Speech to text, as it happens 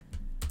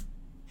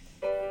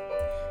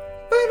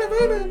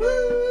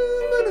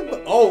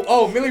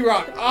Oh, Millie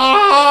Rock.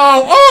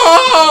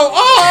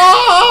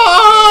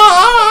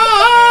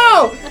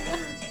 Oh.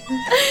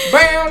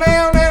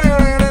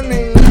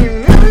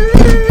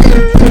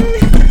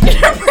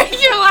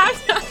 Break your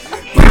laptop.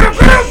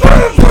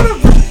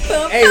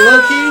 Hey,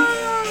 low-key,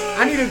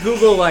 I need to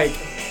Google, like,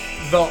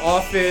 The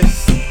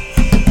Office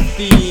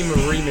theme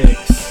remix.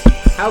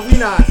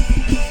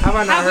 Have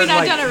I not heard,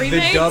 like, done a the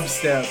remix?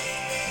 dubstep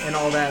and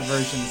all that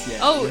versions yet?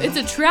 Oh, you know? it's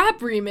a trap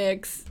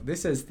remix.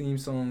 This says theme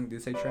song. Did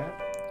it say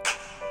trap?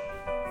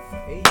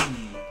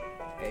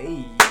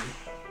 Hey.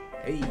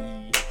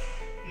 In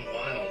the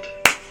wild,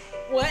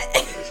 What?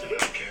 there's no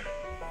healthcare.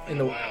 In In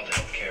the- the wild,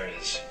 healthcare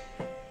is,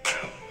 ow,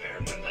 I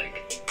hurt my leg.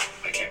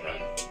 I can't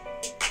run.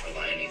 A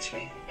lion eats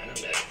me, and I'm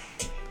dead.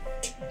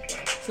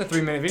 Well, It's a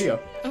 3-minute video.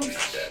 Oh, I'm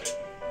not dead.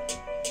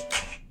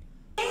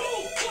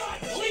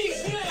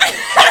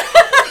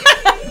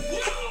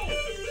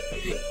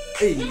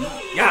 Hey,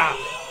 yeah.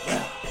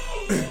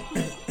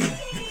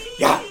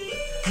 Yeah.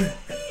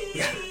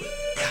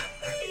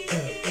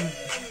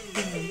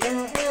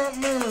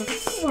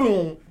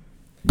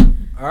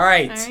 All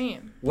right. all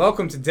right.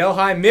 Welcome to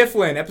Delhi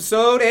Mifflin,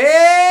 episode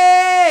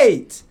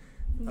 8.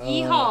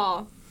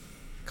 Yeehaw.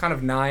 Kind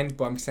of 9,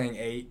 but I'm saying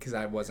 8 because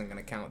I wasn't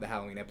gonna count the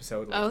Halloween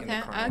episode. Like, in the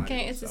Okay. chronological,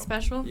 Okay. It's a so.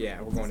 special.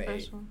 Yeah, we're going to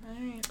 8. Special.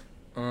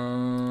 All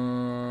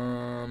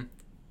right.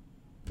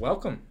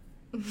 Welcome.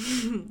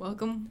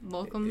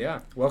 Welcome.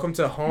 Yeah, welcome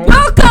to home.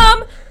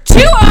 Welcome to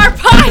our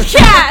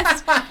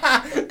podcast.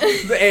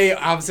 The A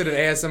opposite of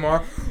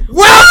ASMR.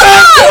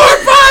 Welcome to our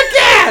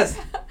podcast.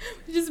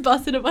 We just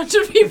busted a bunch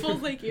of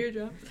people's like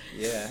eardrums.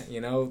 Yeah,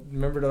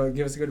 remember to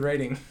give us a good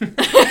rating.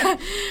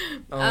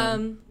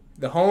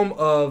 The home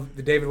of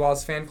the David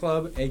Wallace Fan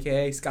Club,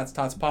 aka Scott's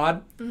Tots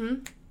Pod.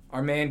 Mhm.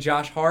 Our man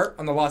Josh Hart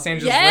on the Los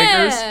Angeles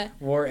Yeah. Lakers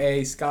wore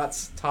a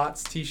Scott's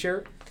Tots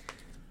t-shirt.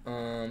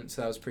 So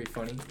that was pretty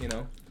funny,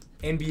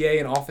 NBA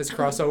and Office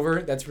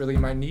crossover, that's really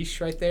my niche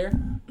right there.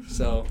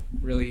 So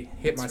really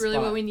hit my That's really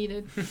spot. what we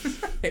needed.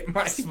 Hit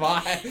my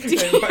spot. Dude,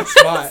 Hit my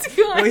spot. what's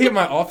going Really hit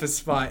my office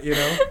spot,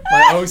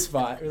 my O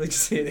spot. Really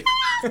just hit it.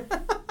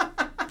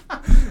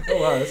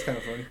 Oh wow, that's kind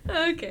of funny.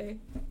 Okay.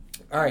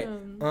 All right.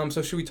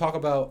 So should we talk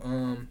about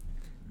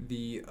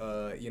the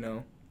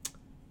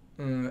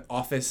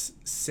Office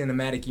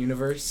cinematic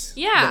universe that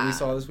Yeah. we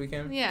saw this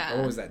weekend? Yeah. Or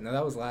what was that? No,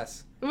 that was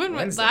last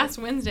Wednesday. Last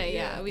Wednesday,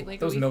 yeah. We like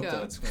those a week milk ago.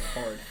 duds went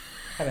hard.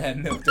 Haven't had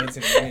milk duds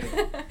in a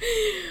minute.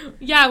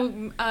 Yeah,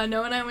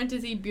 Noah and I went to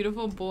see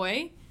Beautiful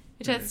Boy,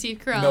 which had Steve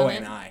Carell Noah in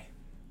and it. I.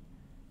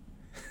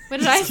 What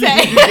did I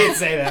say? You did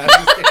say that. I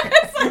was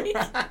just kidding.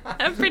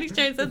 I'm pretty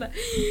sure I said that.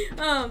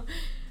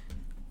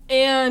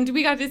 And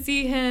we got to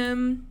see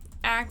him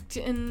act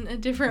in a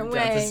different way.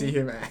 Got to see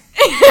him act.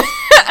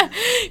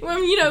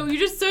 When, you're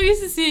just so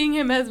used to seeing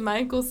him as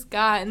Michael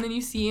Scott, and then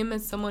you see him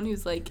as someone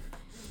who's like,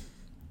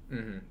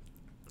 Mm-hmm.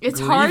 it's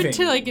hard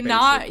to Grieving,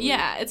 not, basically.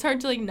 yeah, it's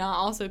hard to not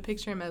also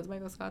picture him as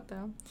Michael Scott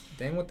though.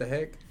 Dang, what the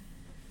heck?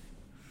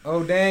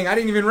 Oh, dang, I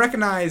didn't even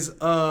recognize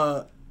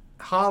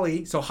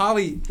Holly. So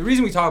Holly, the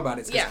reason we talk about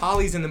it is because Yeah.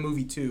 Holly's in the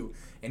movie too.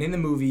 And in the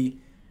movie,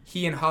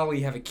 he and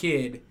Holly have a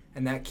kid,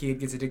 and that kid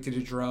gets addicted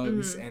to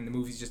drugs, and the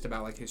movie's just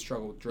about, like, his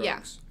struggle with drugs.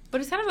 Yeah.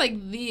 But it's kind of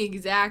like the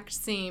exact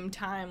same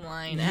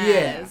timeline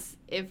Yeah. as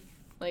if,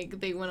 like,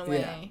 they went away.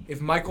 Yeah.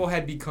 If Michael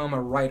had become a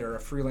writer, a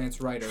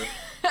freelance writer,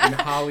 and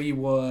Holly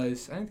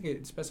was, I don't think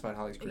it specified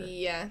Holly's career.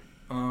 Yeah.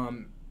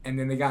 And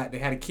then they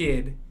had a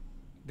kid,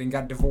 then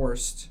got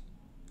divorced.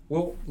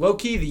 Well,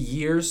 low-key, the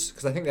years,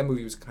 because I think that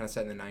movie was kind of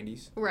set in the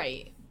 90s.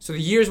 Right. So the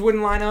years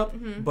wouldn't line up,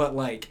 Mhm. but,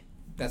 like,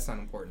 that's not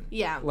important.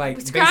 Yeah.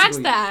 Like, Scratch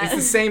basically, that. It's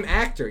the same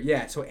actor,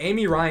 yeah. So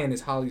Amy Ryan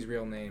is Holly's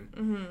real name.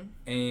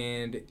 Mm-hmm.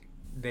 And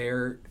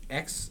they're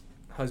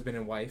ex-husband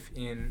and wife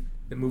in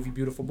the movie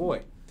Beautiful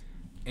Boy.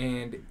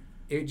 And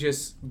it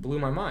just blew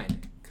my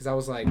mind. Because I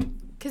was like...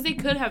 Because they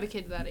could have a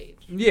kid that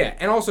age. Yeah,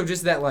 and also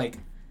just that, like...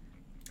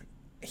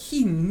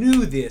 He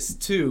knew this,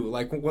 too.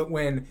 Like,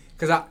 when...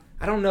 Because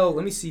I don't know.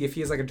 Let me see if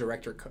he has, like, a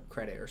director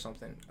credit or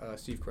something.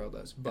 Steve Carell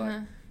does.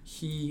 But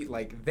he,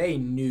 like, they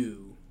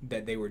knew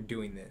that they were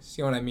doing this.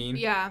 You know what I mean?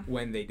 Yeah.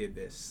 When they did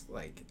this.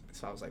 Like,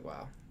 so I was like,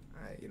 wow.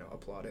 I,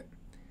 applaud it.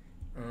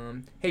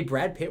 Hey,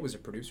 Brad Pitt was a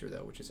producer,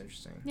 though, which is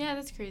interesting. Yeah,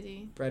 that's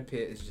crazy. Brad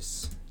Pitt is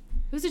just...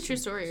 It was a true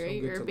story, so right?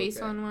 good to Or look based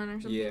at. on one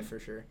or something? Yeah, for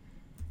sure.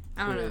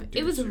 I don't know.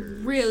 It was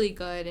Producers. really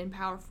good and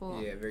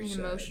powerful. Yeah, very and sad.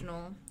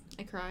 emotional.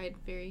 I cried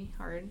very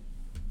hard.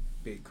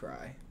 Big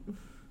cry.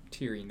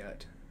 Teary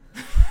nut.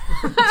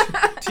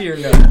 Tear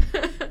nut.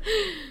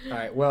 All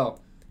right, well,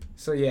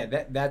 so yeah,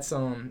 that's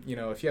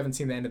if you haven't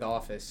seen the end of The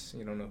Office,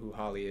 you don't know who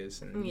Holly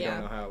is, and you Yeah.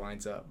 don't know how it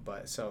lines up.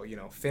 But so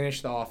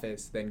finish The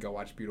Office, then go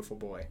watch Beautiful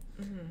Boy.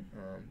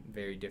 Mm-hmm.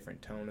 Very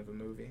different tone of a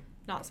movie.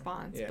 Not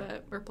spawns, Yeah.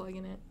 but we're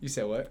plugging it. You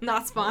said what?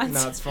 Not spawns.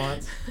 Not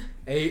spawns.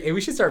 Hey,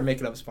 we should start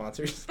making up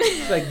sponsors.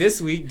 Like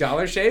this week,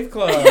 Dollar Shave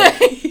Club.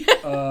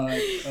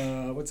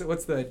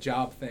 What's the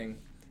job thing?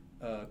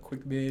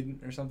 Quick Bid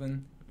or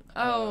something?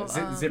 Oh.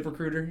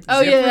 ZipRecruiter.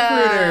 Oh, ZipRecruiter.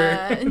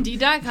 yeah.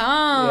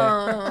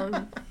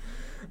 Indeed.com.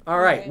 All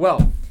right.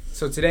 Well,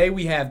 so today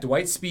we have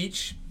Dwight's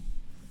speech,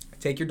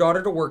 take your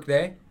daughter to work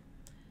day.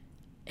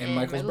 And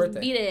Michael's birthday.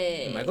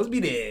 B-Day. And Michael's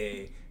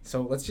B-Day.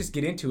 So let's just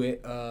get into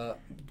it.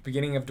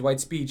 Beginning of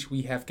Dwight's speech,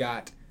 we have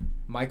got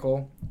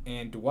Michael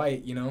and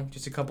Dwight,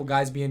 just a couple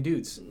guys being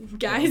dudes.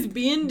 Guys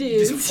being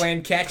dudes. Just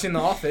playing catch in the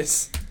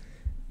office.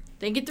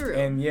 Think it through.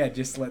 And yeah,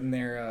 just letting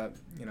their,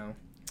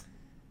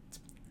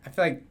 I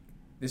feel like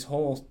this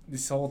whole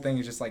thing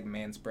is just like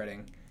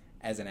manspreading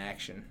as an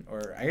action,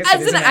 or I guess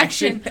as it is an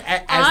action.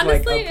 as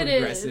Honestly, like a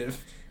progressive, it is.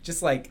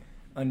 just like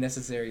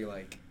unnecessary,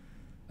 like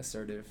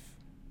assertive,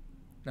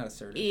 not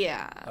assertive,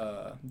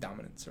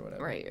 dominance or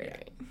whatever.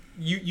 Right.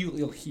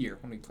 You'll hear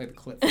when we play the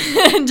clip.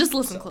 Just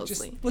listen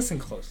closely. Just listen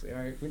closely, all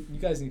right? You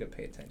guys need to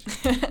pay attention.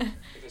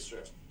 It is true.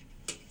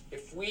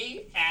 If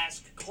we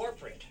ask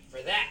corporate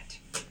for that,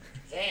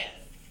 then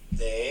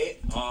they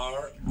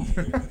are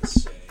either going to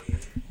say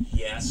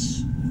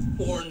yes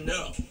or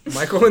no.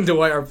 Michael and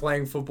Dwight are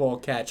playing football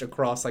catch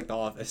across like the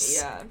office.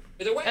 Yeah.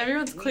 Either way,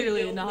 Everyone's we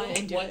clearly don't not know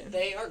into what it.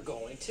 they are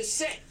going to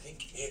say.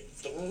 Think it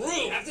through.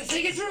 You have to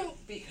think it through,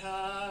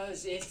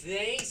 because if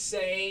they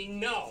say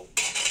no,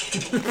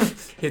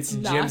 Hits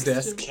Knocks Jim's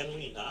desk. can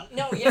we not?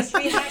 No, yes,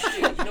 we have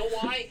to. You know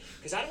why?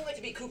 Because I don't like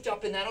to be cooped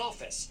up in that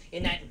office,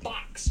 in that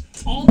box,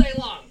 all day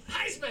long.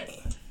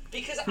 Heisman!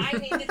 Because I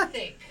need to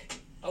think.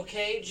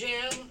 Okay,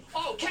 Jim?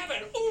 Oh,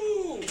 Kevin!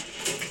 Ooh!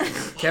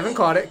 Kevin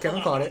caught it.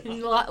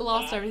 And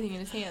lost everything in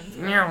his hands.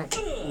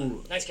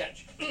 Ooh. Nice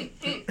catch.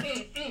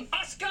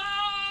 Oscar!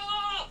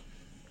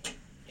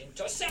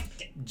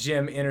 Intercepted.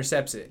 Jim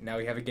intercepts it. Now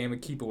we have a game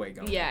of keep away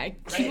going. Yeah,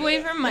 keep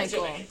away from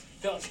Michael.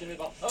 Phyllis, give me the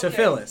ball. To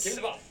Phyllis. Give me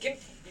the ball. You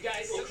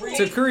guys,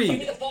 To Creed. Give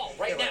me the ball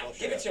right now.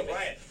 Give it to me.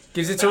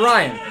 Gives it to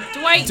Ryan.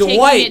 Dwight taking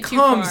Dwight it too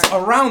comes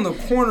far. around the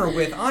corner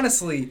with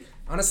honestly,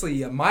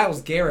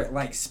 Myles Garrett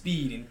like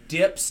speed and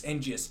dips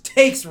and just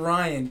takes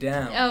Ryan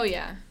down. Oh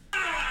yeah.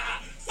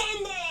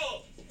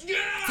 Fumble!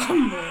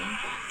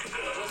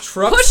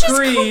 Trucks Pushes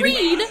Creed.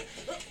 Creed.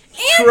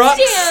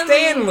 Trucks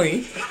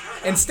Stanley. Stanley.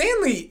 And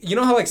Stanley, you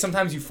know how like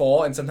sometimes you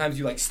fall and sometimes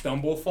you like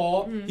stumble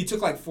fall? He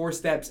took like 4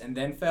 steps and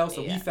then fell,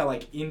 so Yeah. he fell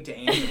like into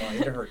Angela,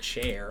 into her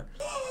chair.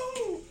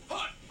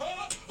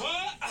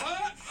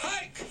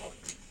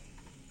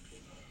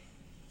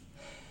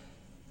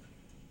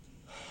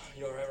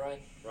 You alright, Ryan?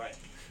 Right.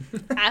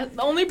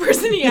 The only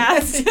person he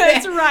asked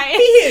is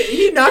Ryan.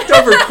 He knocked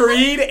over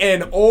Creed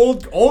and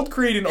old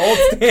Creed and old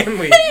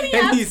Stanley.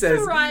 And he he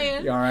says,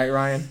 Ryan. "You all right,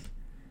 Ryan?"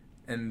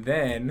 And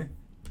then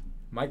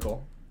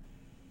Michael.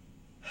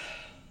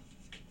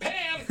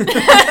 He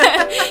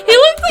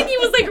looked like he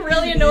was like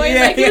really annoyed.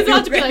 Like he was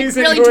about to be like, he's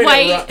really, annoyed at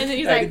Dwight? And then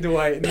he's like,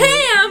 Dwight. And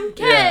Pam,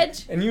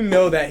 catch! Yeah. And you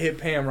know that hit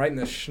Pam right in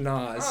the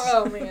schnoz.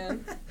 Oh,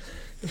 man.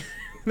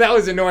 That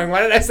was annoying.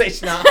 Why did I say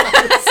schnoz?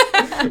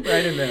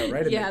 Right in there.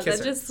 Right in Yeah, there.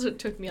 that just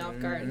took me off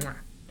guard.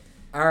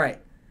 All right.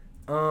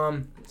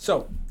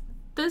 So.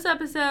 This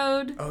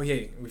episode... Oh,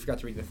 yeah. We forgot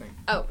to read the thing.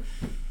 Oh.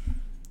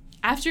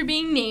 After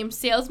being named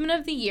Salesman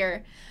of the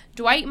Year,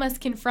 Dwight must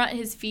confront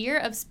his fear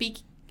of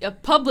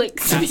public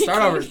speaking.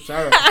 Start over.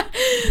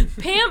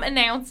 Pam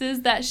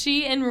announces that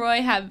she and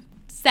Roy have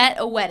set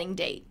a wedding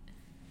date.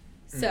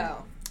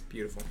 So,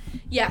 Beautiful.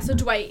 yeah, so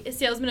Dwight is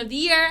Salesman of the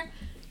Year,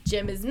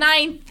 Jim is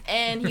 9th,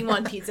 and he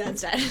won pizza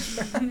instead.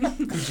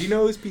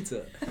 Gino's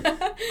Pizza.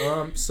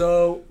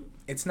 So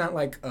it's not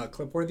like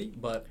clip worthy,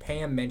 but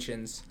Pam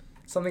mentions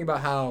something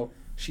about how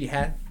she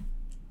had.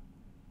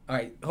 All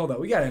right, hold on.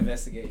 We gotta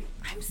investigate.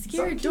 I'm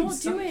scared. Don't do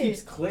something it.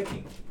 keeps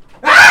clicking.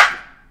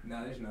 Ah!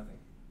 No, there's nothing.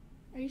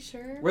 Are you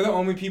sure? We're the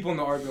only people in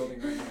the art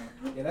building right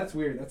now. Yeah, that's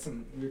weird. That's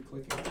some weird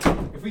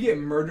clicking. If we get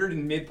murdered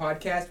in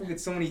mid-podcast, we get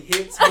so many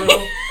hits, bro.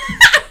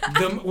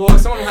 Someone will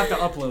have to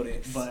upload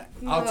it, but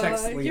I'll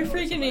text Leo. You're or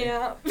freaking somebody. me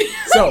out.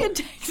 So, I could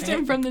text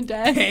him from the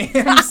dead.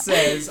 Pam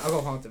says, I'll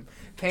go haunt him.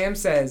 Pam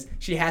says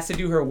she has to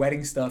do her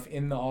wedding stuff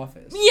in the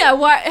office. Yeah,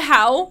 what?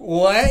 How?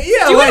 What?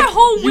 Yeah, Do it like, at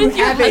home with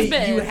your have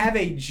husband. You have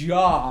a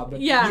job.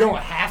 Yeah. You don't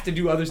have to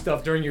do other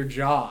stuff during your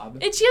job.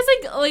 And she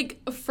has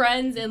like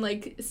friends and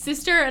like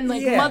sister and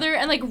like Yeah. mother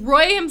and like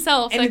Roy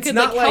himself And that it's could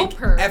not like help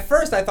her. At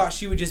first, I thought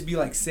she would just be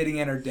like sitting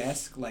at her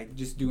desk, like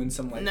just doing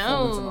some like filming some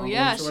No, envelopes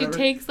yeah, or she whatever.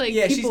 takes like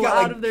Yeah, she's people got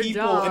out like of their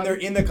people job. and they're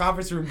in the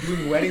conference room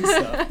doing wedding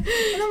stuff.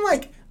 And I'm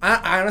like,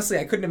 I honestly,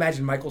 I couldn't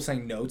imagine Michael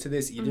saying no to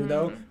this either,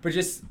 though. But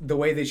just the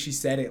way that she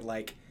said it,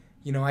 like,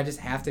 you know, I just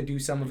have to do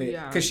some of it.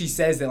 Yeah. Because she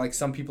says that, like,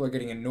 some people are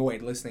getting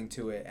annoyed listening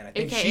to it. And I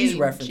think AKA she's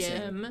referencing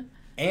Jim.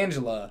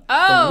 Angela.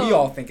 Oh. But we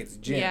all think it's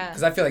Jim. Yeah.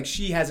 Because I feel like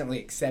she hasn't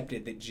really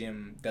accepted that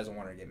Jim doesn't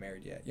want her to get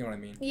married yet. You know what I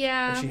mean?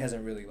 Yeah. But she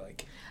hasn't really,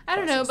 like... I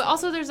don't know, processed but it.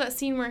 also there's that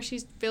scene where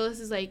Phyllis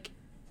is like,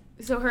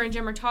 so her and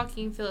Jim are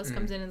talking. Phyllis Mm-hmm.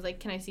 comes in and is like,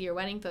 "Can I see your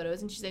wedding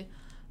photos?" And she's like,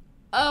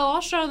 "Oh,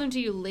 I'll show them to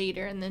you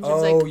later." And then Jim's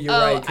Oh, like, you're "Oh,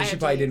 right. I Because she have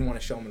probably to didn't want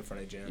to show him in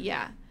front of Jim.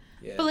 Yeah.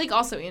 Yeah. But like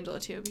also Angela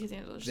too, because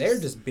Angela's They're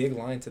just big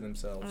lying to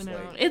themselves. I know.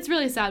 Like, It's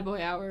really sad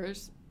boy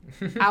hours.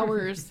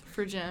 Hours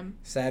for Jim.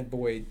 sad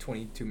boy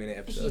 22-minute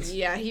episodes.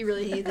 Yeah, he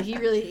really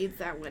hates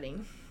that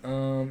wedding.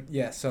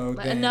 Yeah, so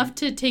But then, enough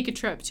to take a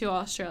trip to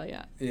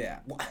Australia. Yeah.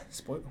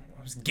 Spoil.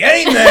 I was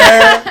getting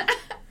there.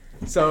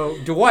 So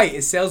Dwight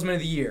is Salesman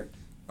of the Year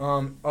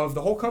of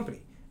the whole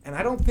company. And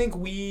I don't think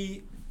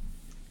we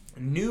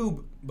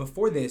knew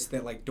before this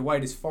that like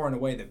Dwight is far and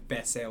away the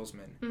best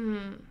salesman.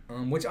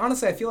 Mm-hmm. Which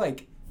honestly I feel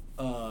like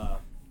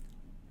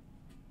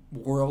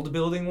world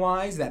building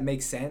wise that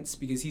makes sense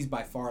because he's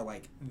by far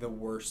like the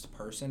worst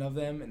person of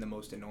them and the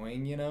most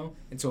annoying, you know?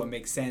 And so it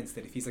makes sense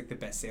that if he's like the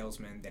best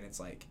salesman, then it's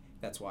like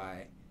that's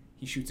why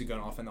he shoots a gun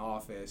off in the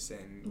office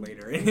and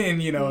later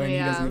and you know, and he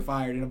doesn't get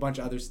fired and a bunch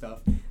of other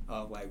stuff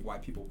of like why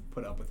people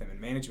put up with him and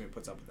management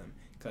puts up with him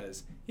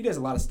because he does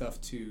a lot of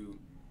stuff to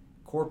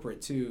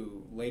corporate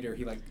too. Later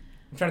he like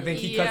I'm trying to think.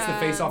 He cuts the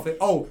face off.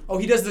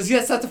 He does this. He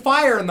has to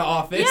fire in the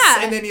office,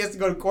 and then he has to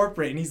go to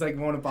corporate, and he's like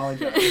won't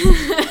apologize.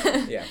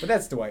 Yeah, but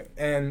that's Dwight,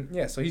 and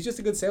yeah, so he's just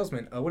a good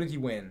salesman. What did he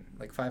win?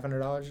 Like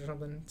 $500 or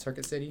something?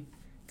 Circuit City,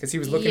 because he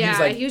was looking.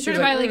 Yeah, he was trying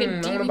to buy like a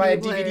I'm DVD gonna buy a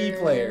DVD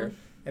player,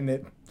 and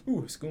then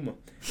skooma.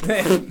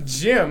 Then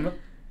Jim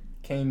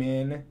came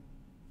in.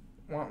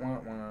 Wah,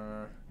 wah,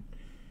 wah.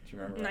 Do you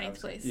remember? Ninth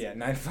place. Yeah,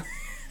 ninth place.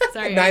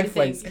 Sorry, ninth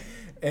place.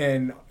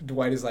 And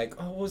Dwight is like,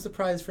 what was the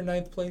prize for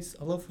ninth place?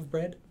 A loaf of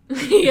bread?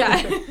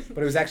 Yeah.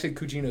 But it was actually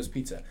Cugino's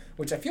Pizza,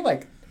 which I feel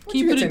like... Can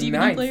you put a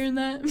DVD player in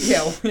that?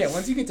 Yeah,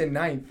 once you get to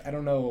ninth, I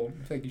don't know,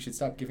 I feel like you should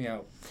stop giving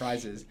out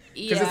prizes.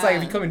 Because it's like,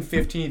 if you come in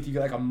 15th, you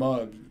get like a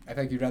mug. I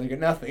think you'd rather get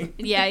nothing.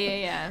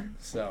 Yeah.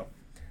 So,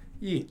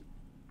 yeah.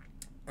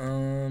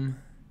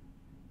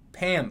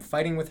 Pam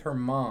fighting with her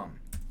mom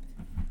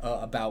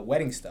about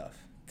wedding stuff.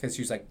 Because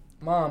she was like,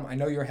 Mom, I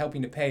know you're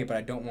helping to pay, but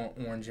I don't want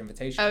orange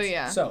invitations. Oh,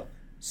 yeah. So...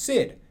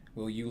 Sid,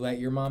 will you let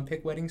your mom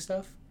pick wedding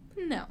stuff?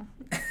 No.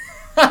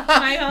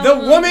 The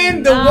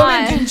woman,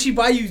 didn't she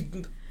buy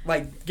you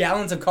like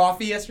gallons of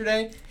coffee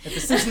yesterday at the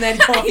Cincinnati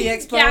Coffee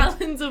Expo?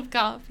 Gallons of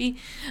coffee.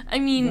 I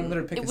mean,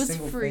 it was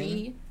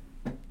free,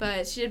 thing?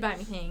 but she did buy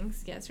me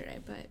things yesterday,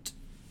 but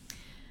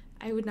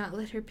I would not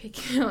let her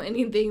pick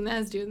anything that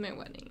has to do with my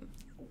wedding.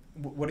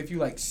 What if you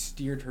like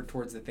steered her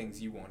towards the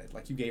things you wanted?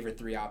 Like you gave her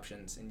 3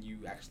 options and you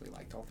actually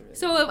liked all 3.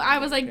 So if I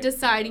was like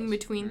deciding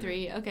between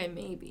 3, okay,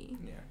 maybe.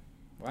 Yeah.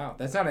 Wow,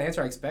 that's not an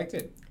answer I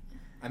expected.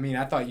 I mean,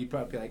 I thought you'd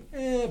probably be like,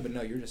 but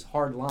no, you're just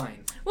hard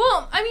line.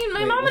 Well, I mean,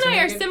 my mom and I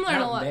are similar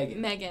to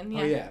Megan.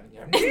 Yeah. Oh, yeah.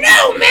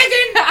 No,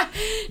 Megan!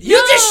 You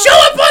just show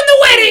up on the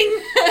wedding!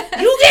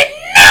 You get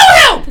no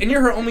help! And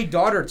you're her only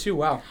daughter, too.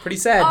 Wow. Pretty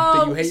sad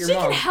that you hate your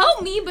mom. She can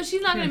help me, but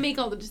she's not going to make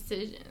all the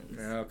decisions.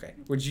 Okay.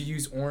 Would you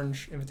use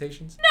orange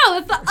invitations? No,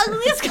 that's the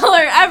ugliest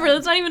color ever.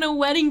 That's not even a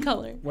wedding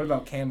color. What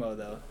about camo,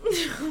 though?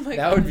 Oh my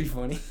that God. would be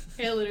funny.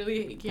 I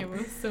literally hate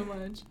camo so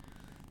much.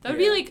 That would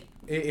be like...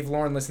 If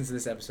Lauren listens to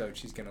this episode,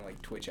 she's going to,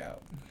 like, twitch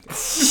out.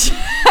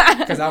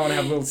 Because I want to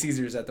have Little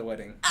Caesars at the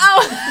wedding.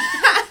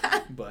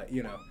 Oh! But,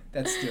 you know,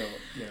 that's still,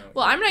 you know.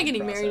 Well, I'm not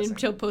getting married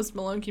until Post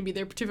Malone can be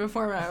there to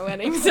perform at our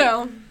wedding,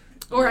 so...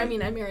 Or, I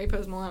mean, I marry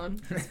Post Malone.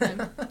 That's fine.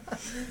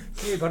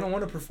 Babe, I don't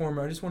want to perform.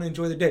 I just want to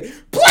enjoy the day.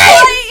 Play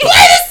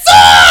the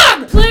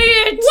song! Play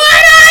it!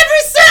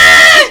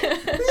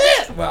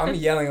 100%! Well, I'm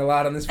yelling a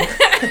lot on this one.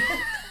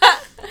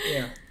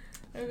 Yeah.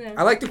 Okay.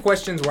 I like the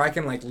questions where I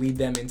can like lead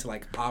them into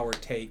like our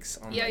takes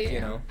on you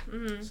know.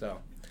 Mm-hmm. So,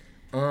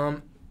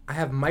 I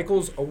have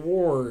Michael's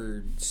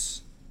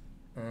awards.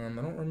 I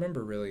don't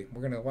remember really.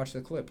 We're gonna watch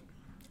the clip.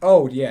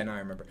 Oh yeah, no, I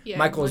remember. Yeah,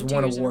 Michael has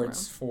won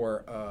awards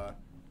for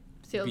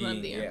Salesman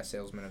of the Year. Yeah,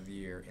 Salesman of the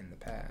Year in the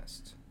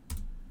past.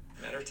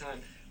 Matter of time.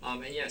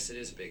 And yes, it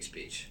is a big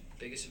speech.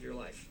 Biggest of your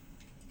life.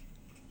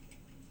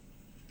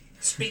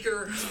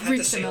 Speaker at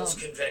the sales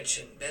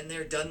convention. Been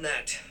there, done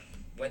that.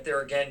 Went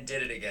there again,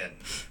 did it again.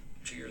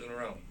 2 years in a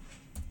row.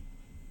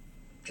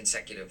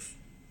 Consecutive.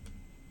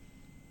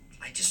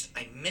 I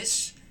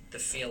miss the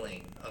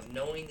feeling of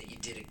knowing that you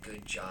did a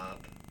good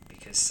job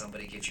because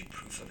somebody gives you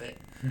proof of it.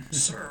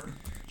 Sir.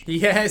 He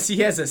has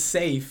a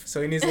safe,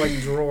 so in his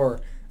like drawer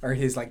or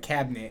his like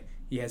cabinet,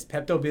 he has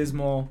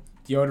Pepto-Bismol,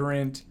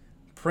 deodorant,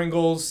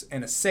 Pringles,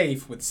 and a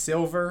safe with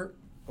silver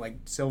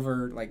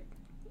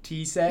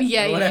tea set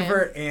or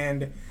whatever,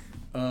 and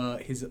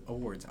his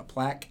awards, a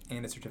plaque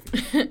and a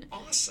certificate.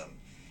 Awesome.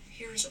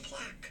 Here's a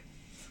plaque.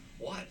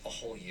 What? A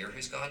whole year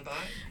has gone by?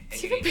 Do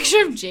you have a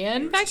picture of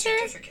Jan back there?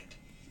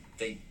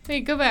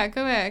 Wait, go back.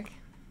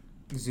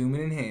 Zoom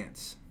and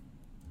enhance.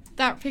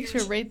 That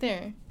picture right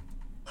there.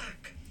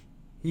 Plaque.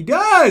 He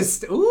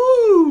does!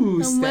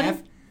 Ooh! Staff.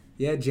 Staff.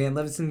 Yeah, Jan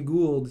Levison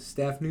Gould,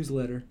 staff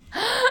newsletter.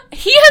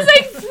 He has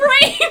a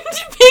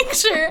framed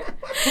picture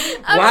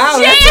of wow,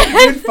 Jan. That's a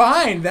good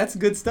find. That's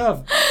good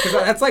stuff.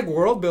 Because that's like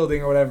world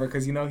building or whatever.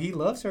 Because you know he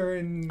loves her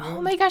and.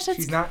 Oh my gosh, that's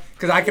she's not.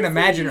 Because I can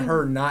imagine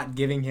her not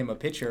giving him a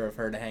picture of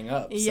her to hang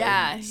up. So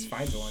yeah. he just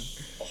finds one.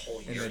 A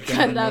whole year.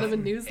 Cut it out of a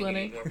newsletter.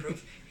 And you need more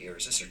proof?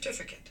 Here's a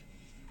certificate.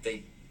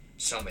 They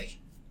saw me.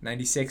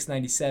 96,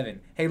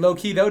 97. Hey, low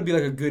key, that would be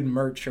like a good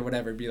merch or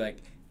whatever. Be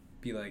like,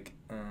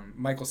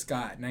 Michael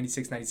Scott,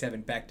 96,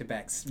 97,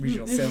 back-to-back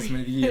regional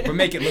salesman of the year. But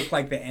make it look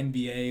like the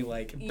NBA,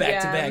 like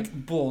back-to-back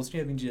Bulls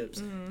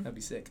championships. That'd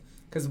be sick.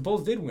 Because the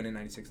Bulls did win in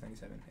 96,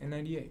 97, and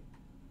 98.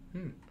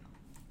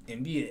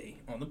 NBA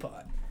on the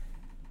pod.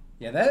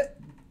 Yeah, that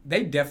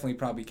they definitely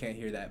probably can't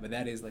hear that, but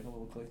that is like a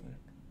little clicking.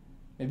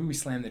 Maybe we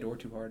slammed the door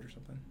too hard or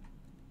something.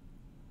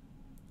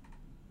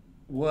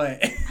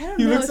 What? I don't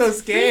You know. look so it's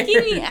scared.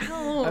 freaking me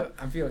out.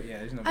 I feel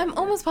there's no. I'm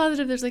almost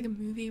positive there's like a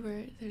movie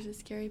where there's a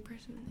scary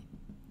person. And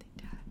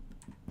they tap.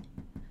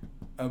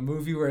 A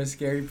movie where a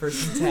scary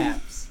person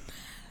taps.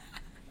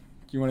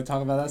 You want to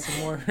talk about that some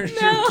more? Or should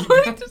we No, keep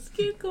going? just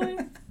keep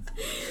going.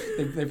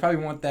 They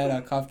probably want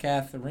that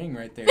Kovkath ring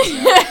right there.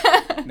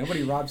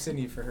 Nobody robbed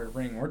Sydney for her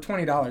ring or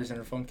 $20 in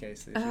her phone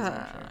case. That she's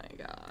not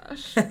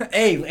sure. My gosh.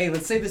 hey,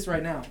 let's say this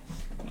right now.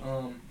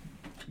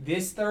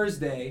 This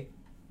Thursday,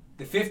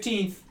 the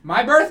 15th,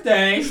 my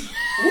birthday.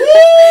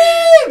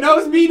 Woo!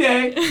 Knows me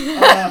day.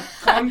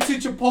 Come to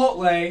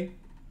Chipotle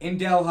in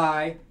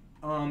Delhi.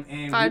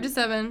 And 5 to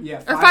 7.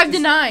 Yeah, or 5 to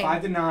 9.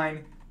 5 to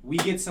 9. We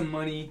get some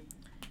money,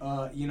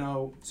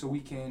 so we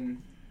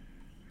can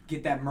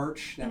get that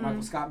merch, that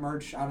Michael Scott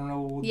merch. I don't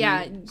know what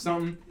we'll do.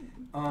 Something.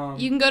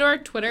 You can go to our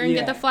Twitter and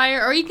get the yeah.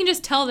 flyer, or you can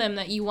just tell them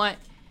that you want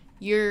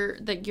your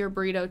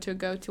burrito to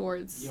go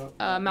towards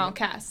Mount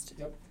Cast.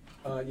 Yep.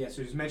 So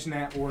just mention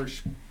that, or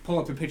pull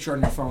up a picture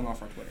on your phone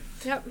off our Twitter.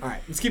 Yep. All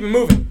right, let's keep it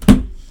moving.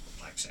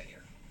 Plaques out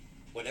here.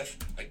 What if,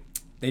 like,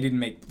 They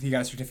didn't he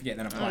got a certificate and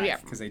then a plaque yeah.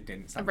 because they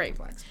didn't stop Right.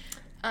 making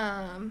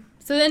plaques.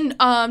 So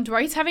then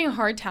Dwight's having a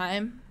hard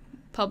time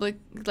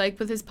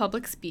with his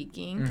public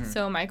speaking. Mm-hmm.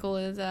 So Michael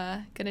is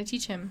gonna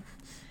teach him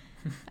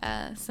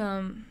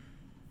some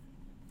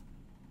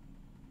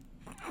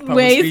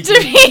ways to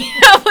be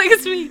public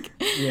speak.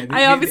 Yeah,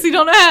 I obviously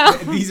don't know how.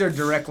 These are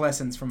direct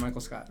lessons from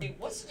Michael Scott.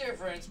 What's the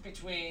difference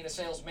between a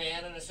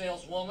salesman and a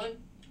saleswoman?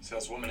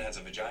 saleswoman has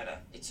a vagina?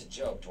 It's a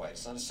joke, Dwight.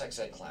 It's not a sex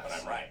ed class.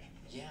 But I'm right.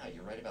 Yeah,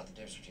 you're right about the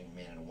difference between a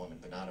man and a woman,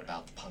 but not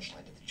about the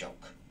punchline to the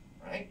joke,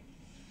 right?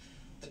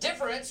 The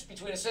difference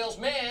between a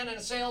salesman and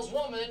a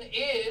saleswoman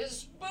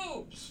is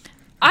boobs.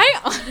 I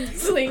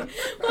honestly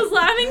was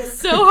laughing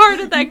so hard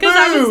at that because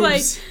I was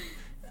Boobs. like,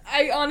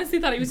 I honestly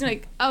thought he was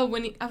like, I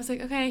was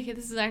like, okay,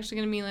 this is actually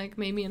gonna be like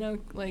maybe an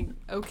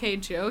okay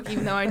joke,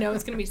 even though I know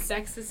it's gonna be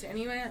sexist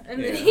anyway.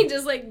 And then Yeah. he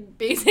just like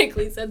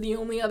basically said the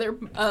only other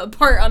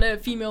part on a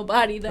female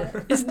body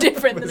that is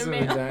different than a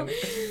male.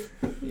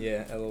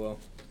 Yeah, LOL.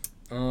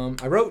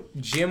 I wrote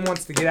Jim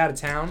wants to get out of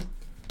town.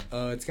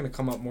 It's gonna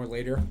come up more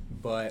later,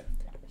 but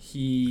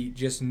he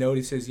just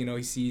notices,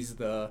 he sees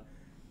the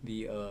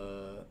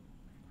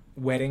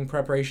wedding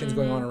preparations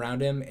going on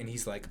around him, and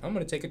he's like, I'm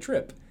gonna take a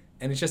trip.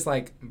 And it's just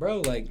like,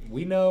 bro, like,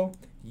 we know,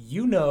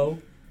 you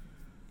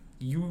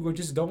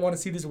just don't want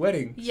to see this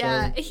wedding.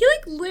 Yeah, So, he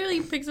like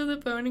literally picks up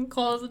the phone and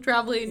calls the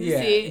travel agency. yeah,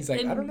 he's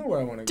like, and I don't know where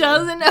I want to go.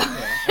 doesn't know.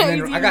 Yeah. And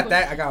then He's I got even-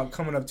 that. I got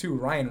coming up too.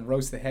 Ryan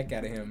roasts the heck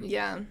out of him.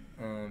 Yeah.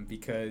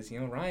 Because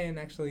Ryan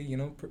actually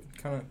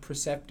kind of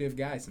perceptive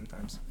guy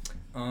sometimes.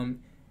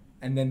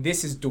 And then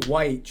this is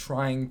Dwight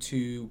trying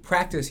to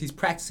practice. He's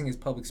practicing his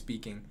public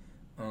speaking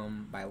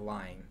by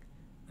lying,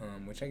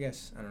 which I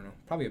guess I don't know.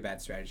 Probably a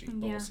bad strategy,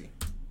 but Yeah. we'll see.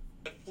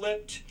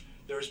 Flipped.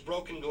 There's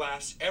broken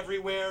glass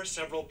everywhere.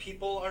 Several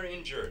people are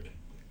injured.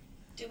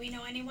 Do we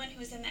know anyone who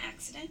was in the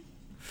accident?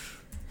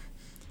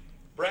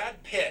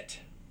 Brad Pitt.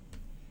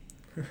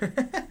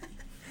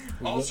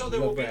 Also, there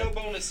will be no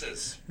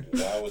bonuses.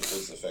 How would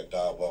this affect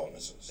our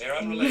bonuses? They're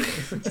unrelated.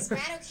 Is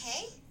Brad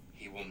okay?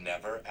 He will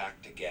never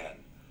act again.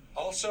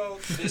 Also,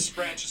 this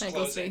branch is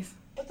Michael's closing. face.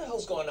 What the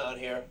hell's going on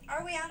here?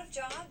 Are we out of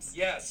jobs?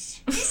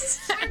 Yes. This is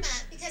karma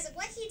because of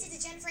what he did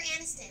to Jennifer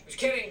Aniston. I was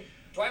kidding.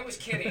 Dwight was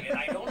kidding, and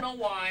I don't know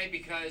why,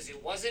 because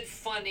it wasn't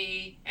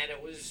funny, and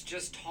it was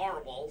just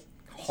horrible.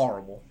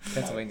 Horrible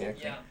Pennsylvania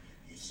accent. Yeah.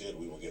 You said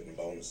we were getting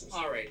bonuses.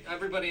 All right,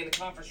 everybody in the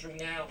conference room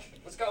now.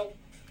 Let's go.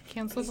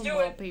 Cancel Let's the do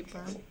it.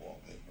 wallpaper.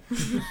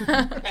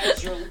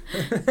 As your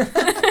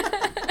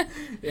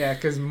Yeah,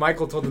 because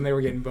Michael told them they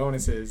were getting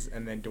bonuses,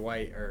 and then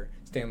Dwight or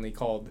Stanley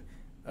called,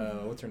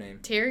 what's her name?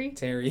 Terry?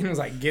 Terry, and was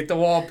like, get the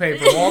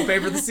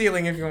wallpaper the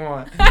ceiling if you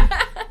want. And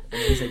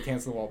then he said,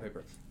 cancel the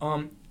wallpaper.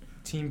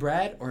 Team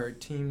Brad or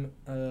Team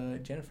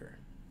Jennifer?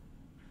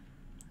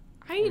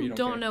 I you don't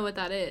don't care? know what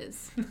that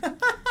is.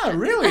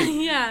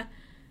 Really? Yeah.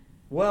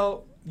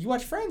 Well, you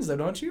watch Friends though,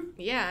 don't you?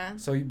 Yeah.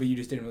 So, but you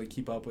just didn't really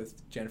keep up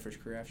with Jennifer's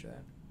career after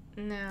that.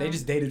 No. They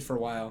just dated for a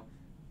while,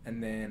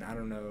 and then I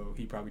don't know,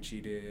 he probably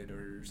cheated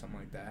or something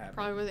like that happened.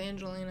 Probably with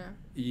Angelina.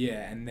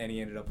 Yeah, and then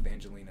he ended up with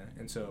Angelina,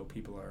 and so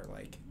people are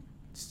like,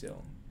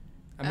 still.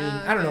 I mean,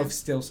 Oh, I don't know okay. if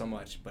still so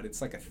much, but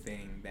it's like a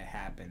thing that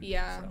happened.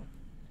 Yeah. So.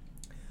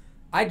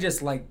 I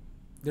just like,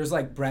 there's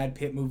like Brad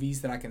Pitt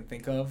movies that I can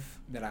think of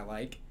that I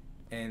like,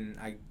 and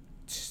I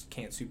just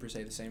can't super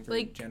say the same for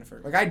Like-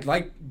 Jennifer. Like, I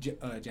like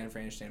Jennifer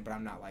Aniston, but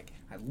I'm not like,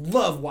 I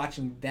love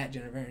watching that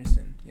Jennifer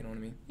Aniston. You know what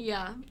I mean?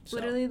 Yeah. So.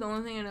 Literally the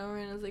only thing I know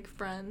right now is like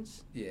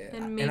Friends. Yeah.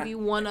 And maybe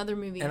one other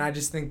movie. And I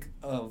just think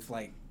of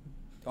like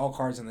all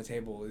cards on the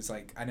table is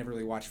like I never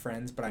really watched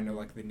Friends, but I know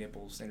like the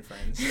nipples in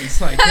Friends.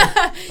 It's like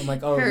I'm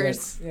like, oh,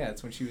 Hers.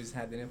 it's when she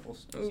had the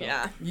nipples. So,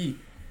 Yeah. Yee.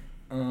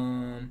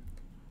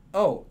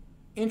 Oh,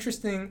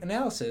 interesting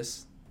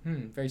analysis.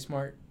 Very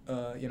smart.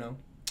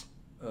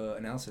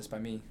 Analysis by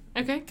me.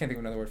 Okay. Can't think of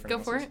another word for Go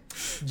analysis.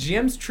 for it.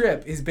 Jim's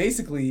trip is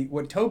basically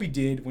what Toby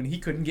did when he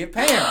couldn't get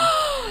Pam.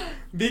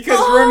 Because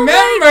Oh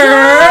remember,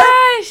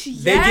 my gosh,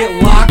 they get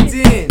yes. locked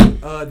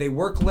in. They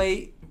work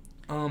late.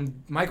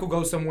 Michael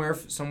goes somewhere,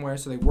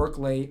 so they work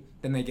late.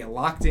 Then they get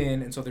locked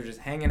in, and so they're just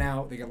hanging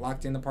out. They get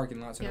locked in the parking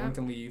lot, so no one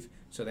can leave.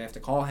 So they have to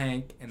call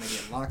Hank, and they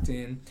get locked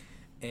in.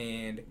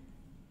 And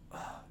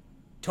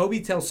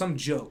Toby tells some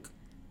joke,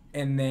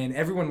 and then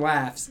everyone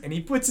laughs, and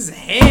he puts his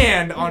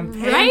hand on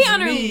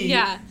Pam's knee.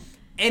 Yeah.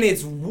 And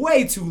it's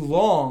way too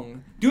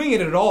long. Doing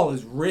it at all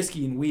is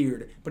risky and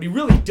weird, but he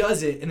really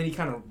does it, and then he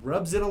kind of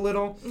rubs it a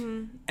little,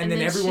 and then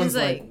everyone's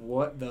like,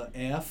 "What the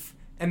F?"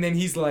 And then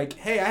he's like,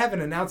 "Hey, I have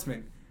an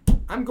announcement.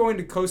 I'm going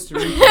to Costa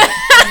Rica.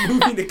 I'm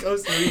moving to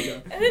Costa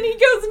Rica." And then he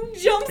goes and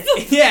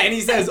jumps. Yeah, and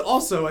he says,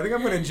 "Also, I think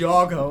I'm going to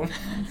jog home."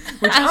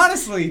 Which,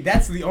 honestly,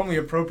 that's the only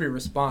appropriate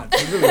response.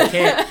 You really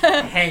can't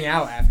hang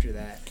out after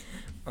that.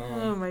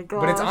 Oh my god!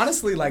 But it's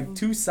honestly like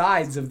two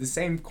sides of the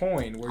same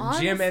coin, where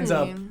Jim ends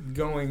up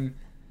going.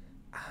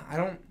 I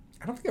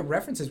don't think it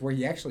references where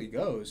he actually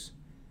goes.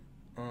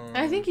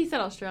 I think he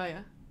said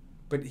Australia.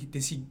 But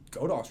does he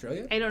go to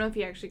Australia? I don't know if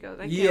he actually goes.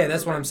 Yeah,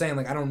 that's what I'm saying.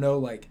 Like, I don't know,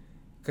 like,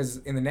 because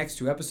in the next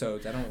 2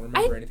 episodes, I don't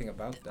remember anything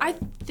about that. I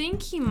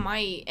think he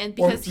might, and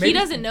because he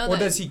doesn't know that. Or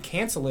does he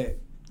cancel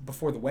it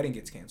before the wedding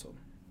gets canceled?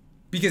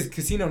 Because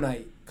Casino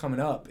Night coming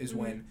up is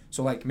when,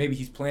 so, like, maybe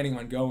he's planning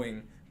on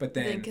going, but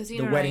then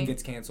the wedding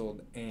gets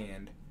canceled,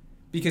 and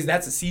because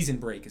that's a season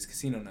break is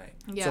Casino Night.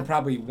 Yeah. So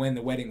probably when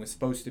the wedding was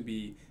supposed to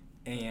be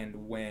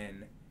and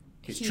when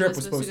his trip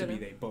was supposed to be,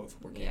 they both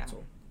were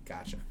canceled. Yeah.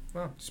 Gotcha.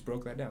 Well, just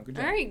broke that down. Good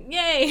job. All right,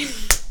 yay.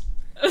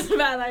 That was a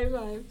bad high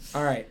five.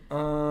 All right.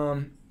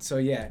 So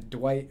yeah,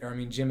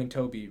 Jim and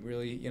Toby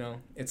really,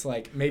 it's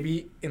like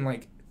maybe in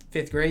like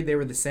 5th grade they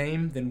were the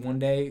same. Then one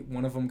day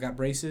one of them got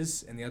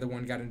braces and the other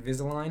one got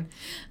Invisalign.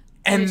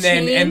 And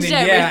then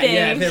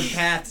yeah, their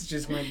paths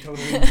just went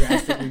totally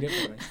drastically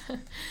differently.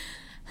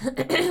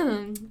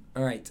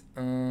 All right.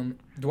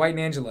 Dwight and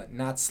Angela,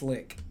 not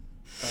slick.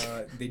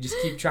 They just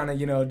keep trying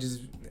to,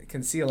 just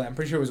conceal it. I'm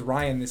pretty sure it was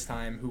Ryan this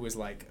time who was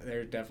like,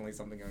 there's definitely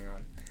something going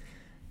on.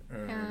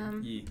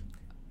 Yeah.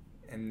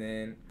 And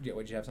then,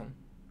 would you have something?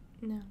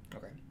 No.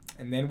 Okay.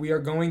 And then we are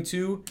going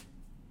to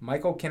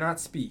Michael Cannot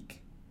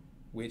Speak,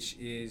 which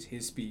is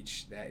his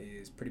speech that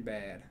is pretty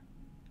bad.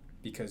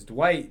 Because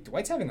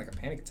Dwight's having like a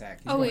panic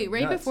attack. He's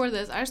right nuts. before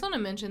this, I just want to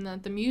mention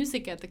that the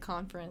music at the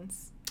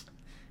conference.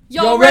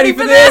 Y'all ready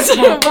for this?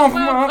 I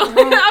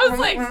was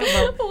like,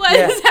 what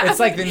is happening? It's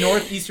like the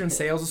Northeastern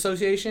Sales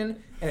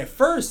Association. And at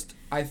first,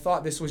 I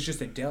thought this was just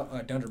a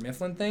Dunder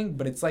Mifflin thing,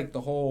 but it's like the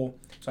whole,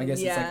 so I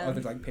guess it's like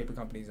other like paper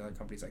companies and other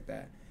companies like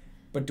that.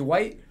 But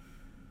Dwight,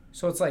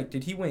 so it's like,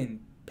 did he win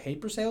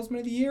Paper Salesman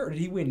of the Year or did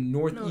he win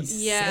Northeast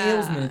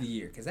Salesman of the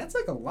Year? Because that's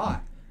like a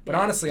lot. But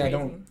honestly, I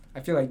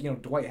feel like,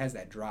 Dwight has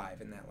that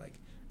drive and that like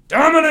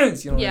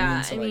dominance, what I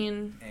mean? So,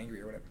 like, angry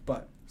or whatever.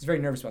 But he's very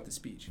nervous about the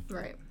speech.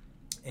 Right.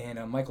 And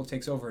Michael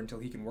takes over until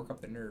he can work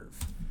up the nerve.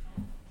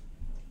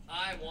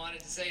 I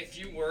wanted to say a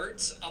few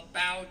words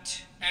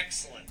about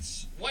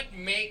excellence. What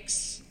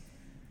makes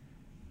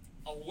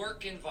a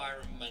work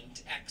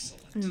environment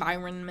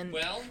excellent?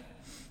 Well,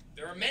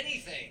 there are many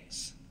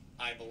things,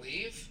 I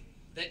believe,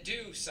 that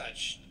do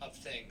such a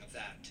thing of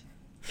that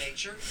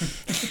nature.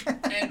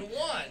 And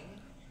one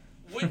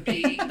would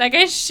be... That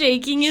guy's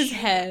shaking his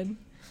head.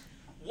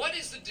 What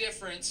is the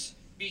difference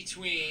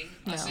between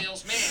a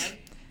salesman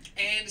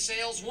and a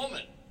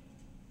saleswoman?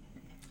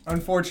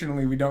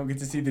 Unfortunately, we don't get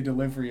to see the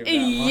delivery of that.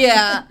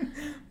 Yeah.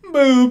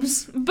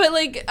 Boobs. But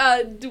like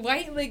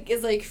Dwight like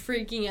is like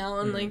freaking out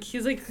and like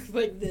he's like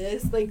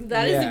this. Like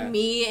that is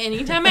me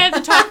anytime I have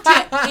to talk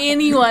to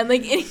anyone.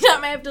 Like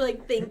anytime I have to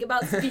like think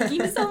about speaking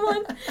to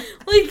someone,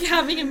 like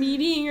having a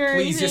meeting or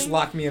Please anything. just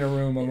lock me in a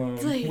room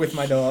alone with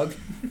my dog.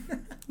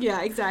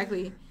 Yeah,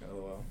 exactly.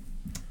 LOL.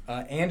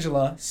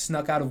 Angela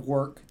snuck out of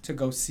work to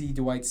go see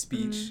Dwight's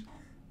speech.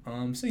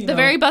 So the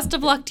very best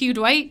of luck to you,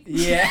 Dwight.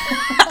 Yeah.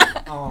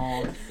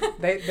 Oh,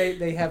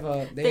 they have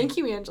a. Thank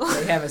you, Angela.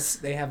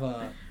 They have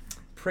a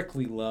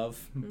prickly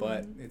love,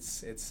 but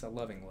it's a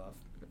loving love.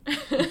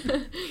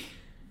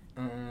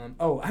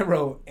 I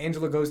wrote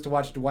Angela goes to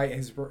watch Dwight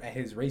at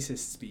his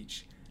racist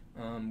speech,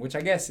 which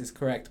I guess is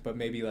correct, but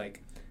maybe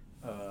like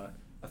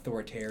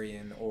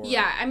authoritarian or.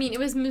 Yeah, I mean it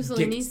was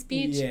Mussolini's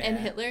speech and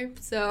Hitler,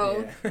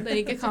 so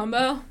like a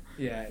combo.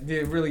 Yeah,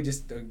 they're really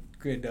just a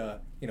good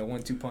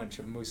 1-2 punch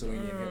of Mussolini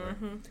and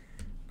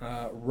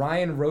Hitler.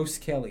 Ryan roasts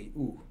Kelly.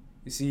 Ooh.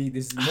 You see,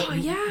 this is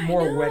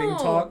more wedding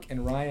talk,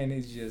 and Ryan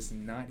is just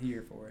not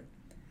here for it.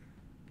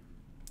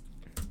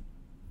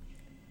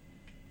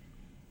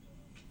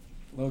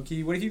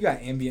 Low-key, what if you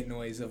got ambient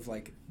noise of,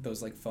 like,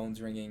 those, like,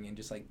 phones ringing and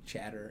just, like,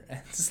 chatter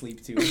and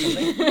sleep to or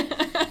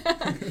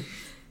something?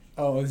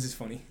 Oh, this is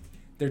funny.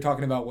 They're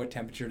talking about what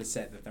temperature to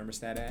set the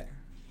thermostat at.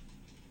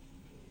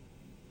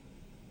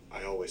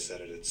 I always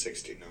set it at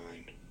 69.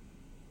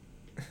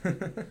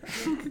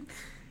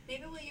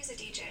 Maybe we'll use a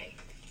DJ.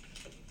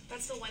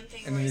 That's the one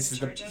thing and then Roy's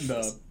this is in charge of.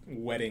 the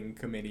wedding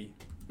committee.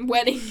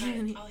 But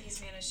all he's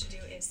managed to do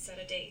is set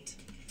a date.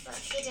 Look,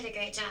 he did a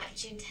great job.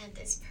 June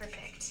 10th is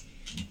perfect.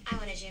 I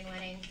want a June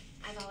wedding.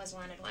 I've always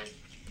wanted one.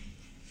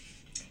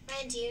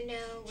 Ryan, do you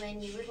know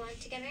when you would want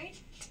to get married?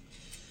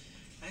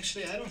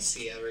 Actually, I don't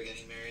see ever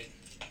getting married.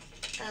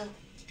 Oh.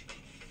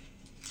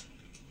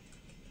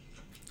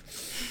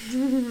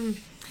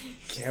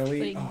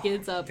 Kelly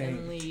gets up dang.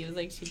 and leaves.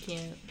 Like, she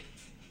can't.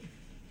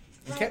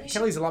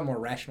 Kelly's a lot more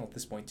rational at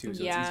this point too,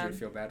 so Yeah. it's easier to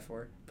feel bad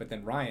for her. But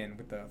then Ryan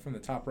from the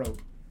top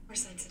rope. More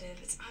sensitive.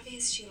 It's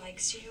obvious she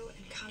likes you,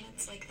 and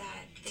comments like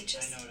that, they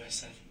just. I know what I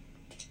said.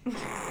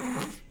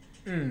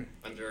 Mm.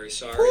 I'm very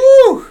sorry.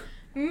 Woo!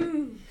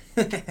 Mm.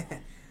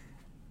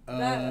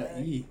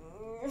 E.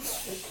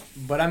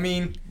 But I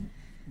mean,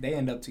 they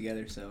end up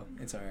together, so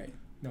it's all right.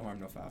 No harm,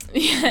 no foul.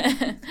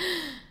 Yeah.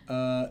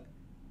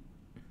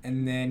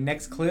 And then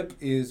next clip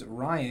is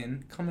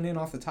Ryan coming in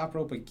off the top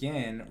rope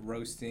again,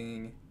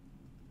 roasting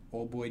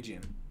old boy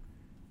Jim.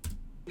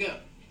 Yeah.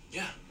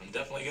 Yeah, I'm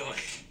definitely going.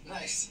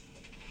 Nice.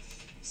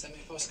 Send me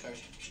a postcard.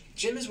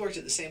 Jim has worked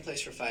at the same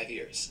place for 5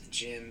 years.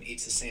 Jim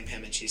eats the same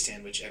ham and cheese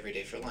sandwich every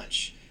day for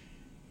lunch.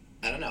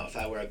 I don't know. If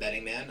I were a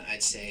betting man,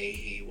 I'd say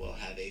he will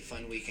have a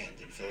fun weekend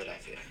in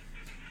Philadelphia.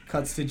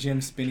 Cuts to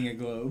Jim spinning a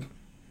globe.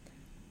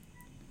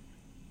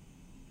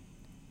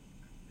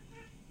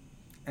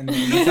 And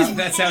then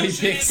that's how he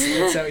picks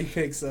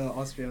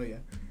Australia.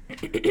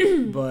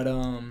 But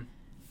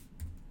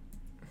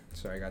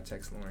sorry, I got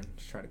text Lauren.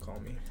 She's trying to call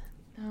me.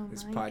 Oh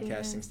This my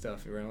podcasting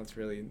stuff, it's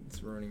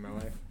ruining my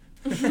life.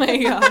 Oh my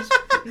gosh.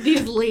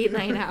 These late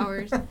night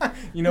hours.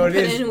 You know what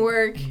it is? Put in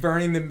work.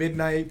 Burning the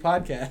midnight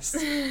podcast.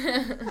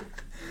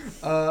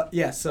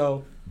 Yeah,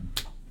 so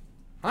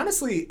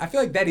honestly, I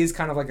feel like that is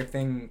kind of like a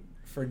thing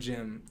for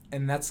Jim,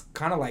 and that's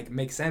kind of like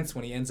makes sense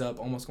when he ends up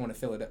going to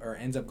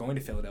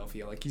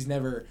Philadelphia. Like, he's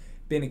never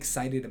been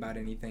excited about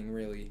anything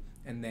really,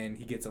 and then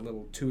he gets a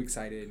little too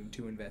excited and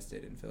too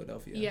invested in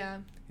Philadelphia. Yeah.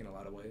 In a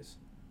lot of ways.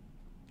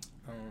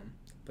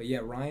 But yeah,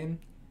 Ryan,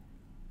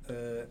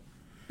 that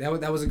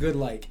was a good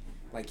like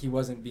he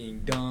wasn't being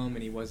dumb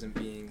and he wasn't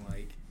being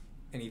like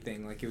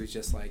anything. Like, it was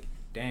just like,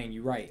 dang,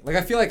 you're right. Like,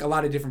 I feel like a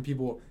lot of different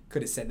people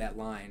could have said that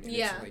line. And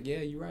Yeah. It's like, yeah,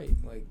 you're right.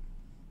 Like,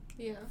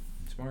 Yeah.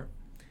 smart.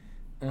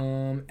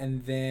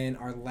 And then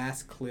our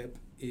last clip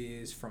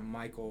is from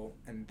Michael,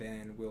 and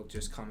then we'll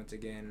just comment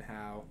again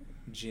how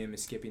Jim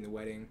is skipping the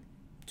wedding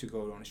to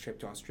go on his trip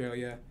to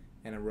Australia.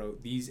 And I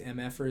wrote, these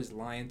MFers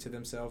lying to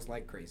themselves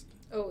like crazy.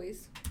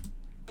 Always.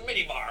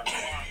 Mini bar.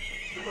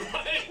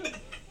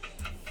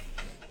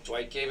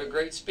 Dwight gave a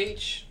great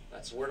speech.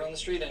 That's the word on the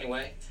street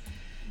anyway.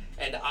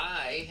 And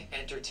I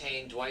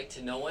entertained Dwight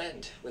to no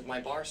end with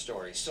my bar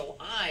story. So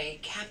I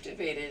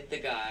captivated the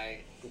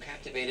guy who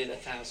captivated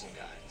 1,000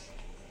 guys.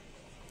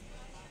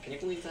 Can you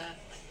believe that?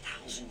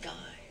 1,000 guys.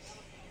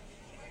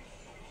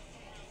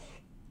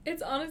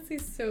 It's honestly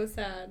so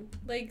sad.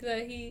 Like,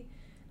 that he,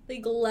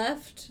 like,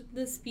 left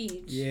the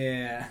speech.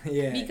 Yeah.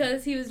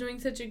 Because he was doing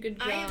such a good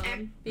job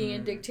being a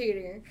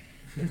dictator.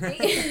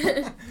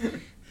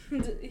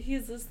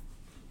 He's just...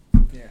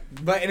 Yeah.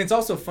 And it's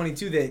also funny,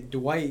 too, that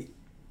Dwight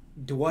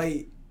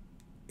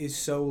is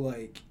so,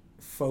 like,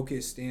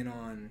 focused in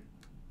on,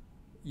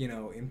 you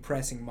know,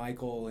 impressing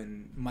Michael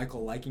and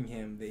Michael liking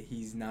him that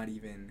he's not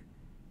even...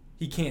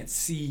 He can't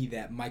see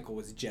that Michael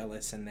was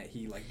jealous and that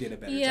he, like, did a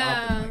better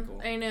job than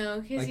Michael. I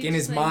know. Like, in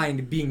his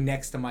mind, being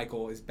next to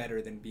Michael is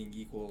better than being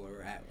equal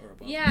or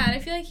above. Yeah, and I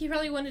feel like he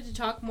probably wanted to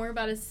talk more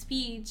about his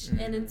speech,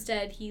 and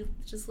instead he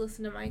just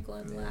listened to Michael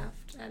and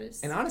laughed at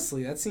his... And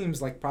honestly, that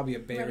seems like probably a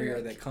barrier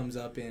rhetoric. that comes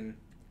up in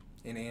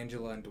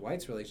Angela and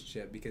Dwight's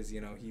relationship, because,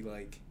 you know,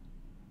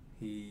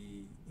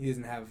 he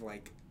doesn't have,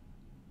 like,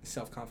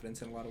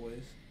 self-confidence in a lot of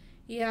ways.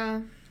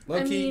 Yeah.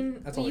 Low-key, I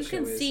mean, that's all you the show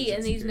can is see in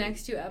these insecurity.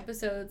 next 2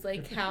 episodes,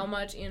 like, how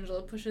much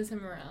Angela pushes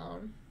him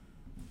around.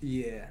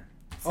 Yeah.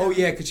 So- Oh,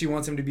 yeah, because she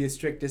wants him to be a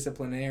strict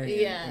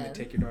disciplinarian Yeah. in the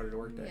Take Your Daughter to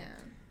Work Day. Yeah.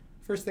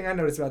 First thing I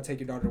noticed about Take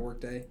Your Daughter to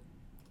Work Day,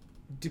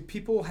 do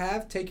people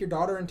have Take Your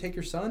Daughter and Take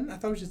Your Son? I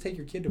thought it was just Take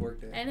Your Kid to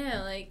Work Day. I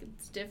know, like,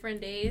 it's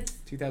different days.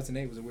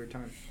 2008 was a weird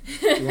time.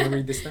 Do you want to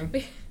read this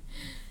thing?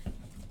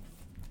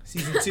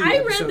 Season 2, I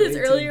read episode this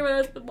 18. earlier when I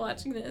was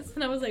watching this,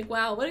 and I was like,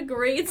 wow, what a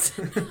great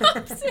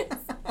synopsis.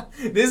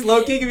 This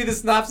low-key can be the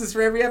synopsis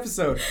for every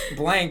episode.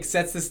 Blank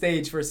sets the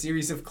stage for a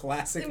series of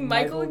classic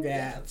Michael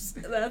gaffes.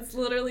 That's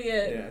literally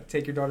it. Yeah,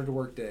 Take Your Daughter to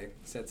Work Day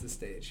sets the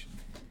stage.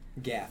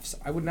 Gaffes.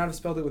 I would not have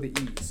spelled it with an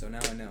E, so now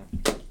I know.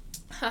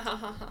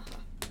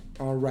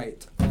 All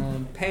right.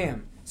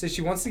 Pam says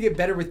she wants to get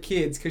better with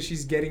kids because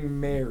she's getting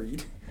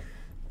married.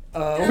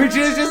 Which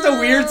is just a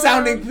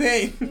weird-sounding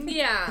thing.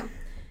 Yeah.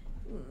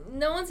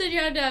 No one said you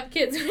had to have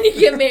kids when you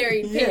get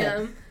married, Yeah.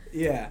 Pam.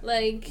 Yeah.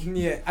 Like...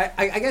 Yeah,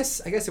 I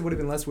guess it would have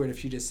been less weird if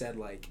she just said,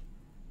 like...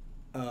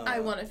 I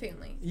want a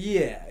family.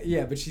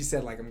 Yeah, but she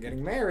said, like, I'm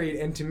getting married,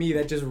 and to me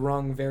that just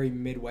rung very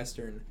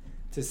Midwestern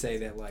to say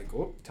that, like,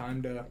 oh,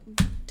 time to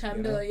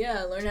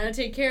learn how to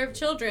take care of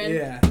children.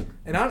 Yeah,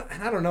 and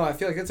I don't know, I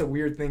feel like that's a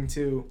weird thing,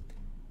 too.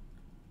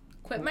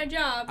 Quit my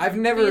job. I've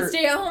never... Be a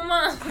stay-at-home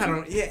mom. I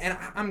don't know, yeah, and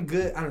I'm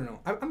good, I don't know,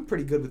 I'm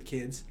pretty good with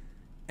kids,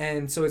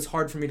 and so it's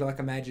hard for me to, like,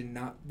 imagine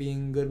not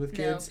being good with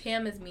kids. No,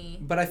 Pam is me.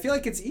 But I feel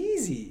like it's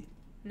easy.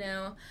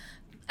 No.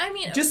 I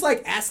mean, just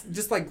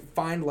like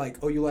find like,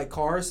 oh, you like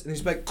cars, and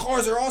just be like,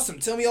 cars are awesome.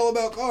 Tell me all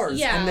about cars.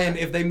 Yeah. And then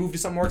if they move to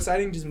something more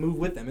exciting, just move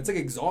with them. It's like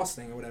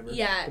exhausting or whatever.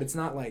 Yeah. But it's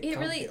not like it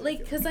really like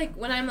because like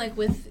when I'm like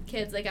with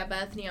kids like at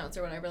Bethany House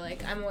or whatever,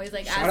 like I'm always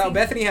like shout out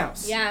Bethany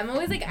House. Yeah, I'm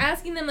always like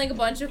asking them like a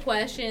bunch of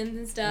questions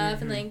and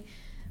stuff, and like,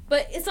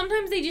 but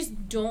sometimes they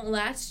just don't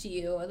latch to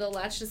you, or they'll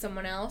latch to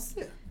someone else.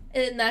 Yeah.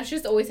 And that's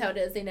just always how it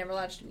is. They never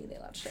latch to me. They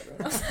latch to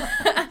everyone else.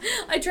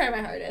 I try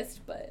my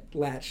hardest, but...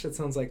 Latch. That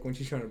sounds like when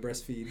she's trying to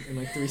breastfeed in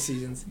like 3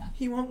 seasons.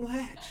 He won't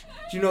latch.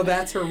 Do you know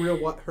that's her real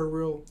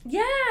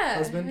Yeah.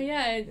 husband? Yeah.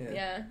 I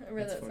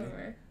read That's that funny.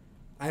 somewhere.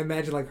 I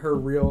imagine like her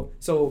real...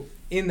 So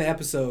in the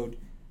episode,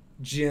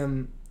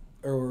 Jim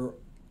or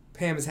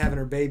Pam is having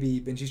her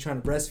baby and she's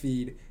trying to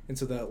breastfeed. And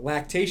so the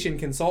lactation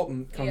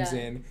consultant comes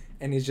in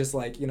and is just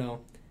like, you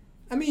know...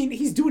 I mean,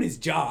 he's doing his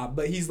job,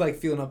 but he's like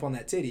feeling up on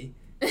that titty.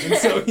 And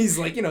so he's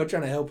like, you know,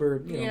 trying to help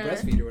her, you know,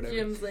 breastfeed or whatever.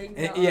 Jim's like,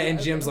 and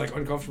Jim's like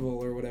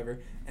uncomfortable or whatever.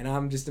 And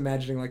I'm just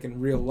imagining like in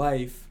real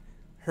life,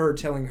 her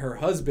telling her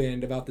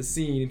husband about the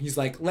scene, and he's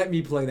like, let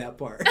me play that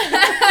part.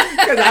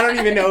 Because I don't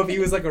even know if he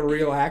was like a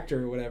real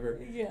actor or whatever.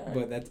 Yeah.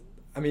 But that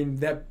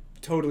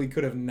totally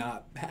could have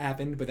not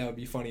happened, but that would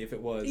be funny if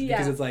it was. Yeah.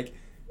 Because it's like,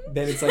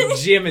 then it's like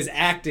Jim is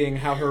acting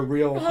how her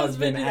real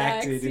husband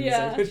acted in the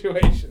same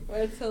situation.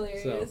 That's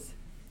hilarious.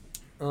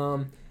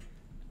 So,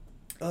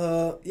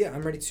 yeah,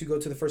 I'm ready to go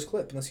to the first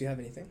clip, unless you have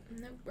anything.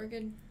 Nope, we're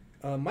good.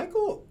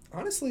 Michael,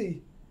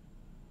 honestly,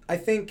 I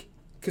think,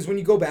 because when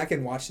you go back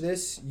and watch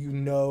this, you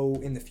know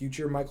in the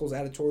future Michael's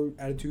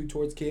attitude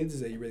towards kids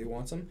is that he really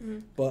wants them. Mm-hmm.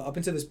 But up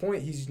until this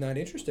point, he's not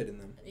interested in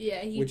them. Yeah,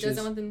 he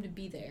doesn't want them to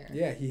be there.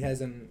 Yeah, he has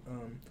an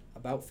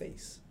about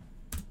face.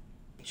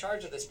 In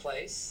charge of this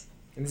place.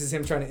 And this is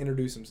him trying to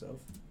introduce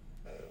himself.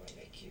 How do I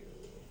make you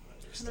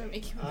How do I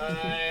make you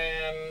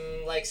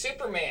I'm like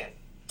Superman.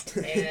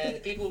 And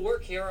the people who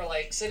work here are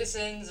like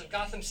citizens of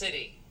Gotham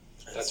City.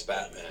 That's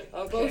Batman.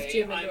 Okay, Both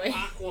Jim and I'm Dwayne.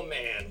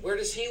 Aquaman. Where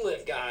does he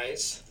live,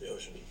 guys? The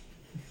ocean.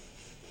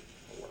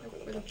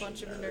 With a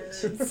bunch of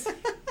nerds.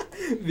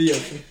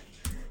 The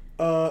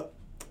ocean.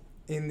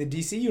 In the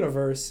DC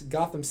universe,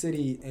 Gotham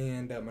City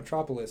and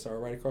Metropolis are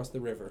right across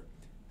the river.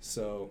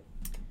 So,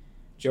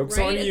 joke's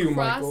on you,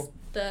 Michael.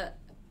 The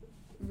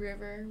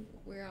river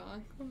where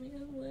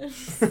Aquaman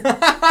lives.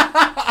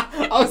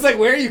 I was like,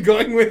 where are you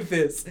going with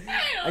this?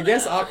 I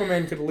guess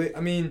Aquaman could live. I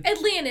mean,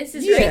 Atlantis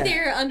is yeah. right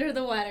there under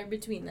the water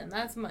between them.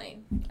 That's my...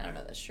 I don't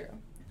know that's true.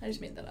 I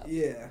just made that up.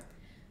 Yeah.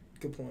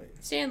 Good point.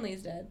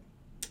 Stanley's dead.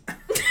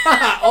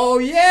 Oh,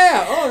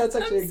 yeah. Oh, that's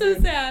actually I'm so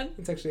sad.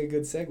 That's actually a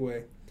good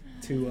segue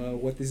to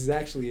what this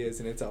actually is,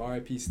 and it's a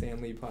R.I.P.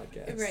 Stan Lee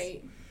podcast.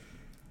 Right.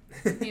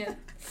 Yeah.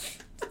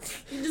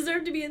 You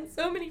deserve to be in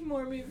so many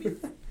more movies.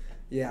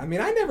 Yeah, I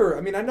mean,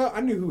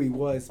 I knew who he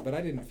was, but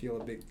I didn't feel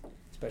a big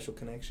special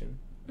connection.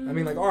 I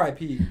mean, like,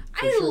 R.I.P.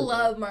 I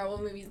love Marvel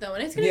movies, though,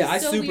 and it's gonna be so I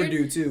super weird.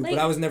 do, too, like, but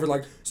I was never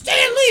like, Stan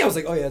Lee! I was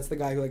like, oh, yeah, that's the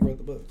guy who, like, wrote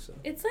the book, so.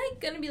 It's, like,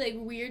 gonna be, like,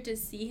 weird to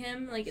see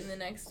him, like, in the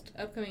next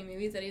upcoming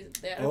movies that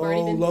have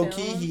already been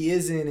low-key, filmed. he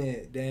is in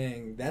it.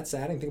 Dang, that's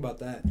sad. I didn't think about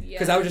that.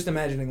 Because I was just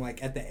imagining,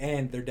 like, at the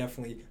end, they're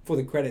definitely, for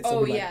the credits,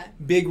 Oh, like, yeah.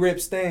 Big Rip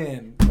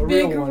Stan, a Big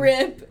real one.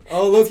 Rip.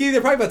 Oh, low-key, they're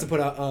probably about to put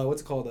out,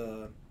 what's it called,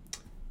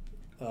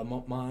 montage?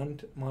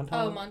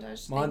 Oh,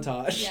 montage.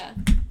 Montage. Yeah.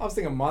 I was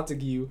thinking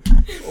Montague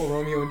or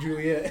Romeo and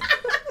Juliet.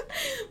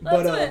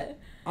 But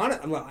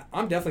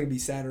I'm definitely be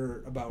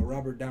sadder about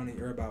Robert Downey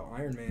or about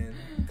Iron Man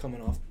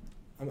coming off.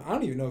 I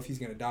don't even know if he's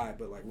gonna die,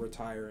 but like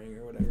retiring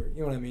or whatever.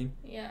 You know what I mean?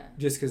 Yeah.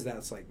 Just because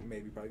that's like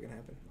maybe probably gonna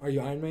happen. Are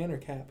you Iron Man or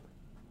Cap?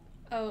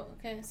 Oh,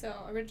 okay. So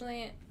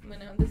originally, when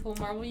this whole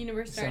Marvel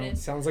universe started,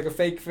 Sounds like a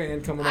fake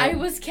fan coming up. I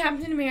was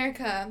Captain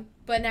America,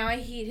 but now I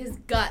hate his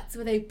guts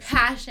with a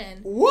passion.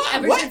 What?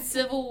 Ever What? since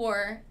Civil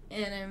War,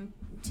 and I'm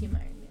Team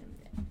Iron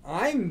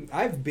Man.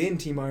 I've been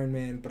Team Iron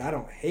Man, but I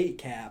don't hate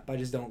Cap. I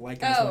just don't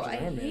like him as Oh, much as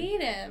I Iron Man.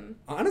 hate him.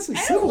 Honestly, I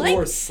don't Civil like-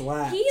 War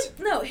slapped.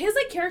 His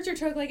like character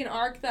took like an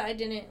arc that I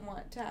didn't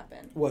want to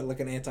happen. What, like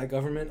an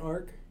anti-government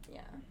arc? Yeah.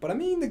 But I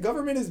mean, the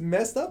government is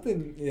messed up,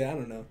 and yeah, I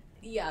don't know.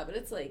 Yeah, but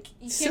it's like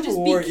you can't Civil just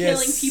War, be yeah,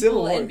 killing Civil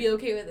people War. and be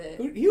okay with it.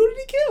 Who did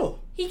he kill?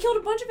 He killed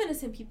a bunch of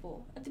innocent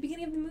people at the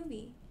beginning of the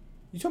movie.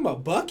 You talking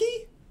about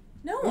Bucky?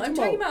 No, What I'm you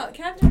talking about? about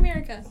Captain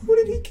America. Who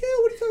did he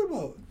kill? What are you talking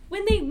about?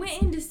 When they went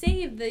in to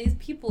save these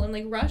people in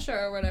like Russia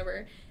or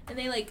whatever, and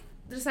they like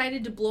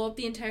decided to blow up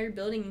the entire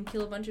building and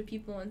kill a bunch of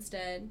people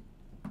instead.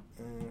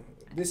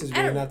 This is I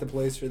really don't- not the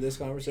place for this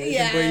conversation,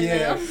 Yeah, but I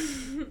yeah,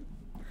 know.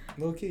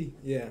 low key,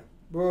 yeah.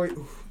 Boy,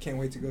 can't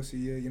wait to go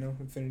see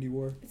Infinity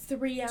War. It's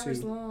 3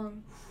 hours 2.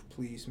 long.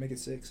 Please make it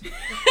 6.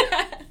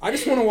 I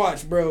just want to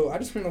watch, bro. I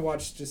just want to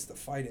watch just the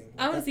fighting.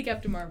 I want to see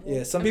Captain Marvel.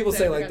 Yeah, some I'm people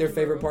say excited for like their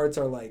Captain favorite Marvel. parts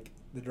are like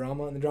the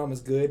drama, and the drama's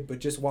good, but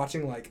just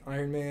watching like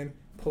Iron Man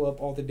pull up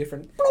all the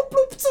different bloop,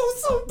 bloop,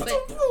 so, But-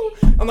 bloop,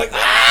 bloop. I'm like,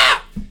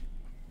 ah!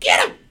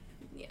 Get him!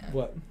 Yeah.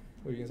 What?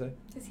 What are you gonna say?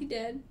 Is he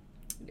dead?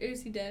 Or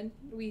is he dead?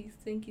 We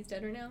think he's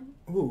dead right now?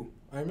 Who?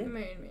 Iron Man?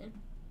 Iron Man.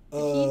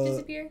 Did he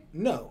disappear?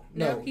 No.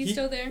 No, he's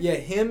still there? Yeah,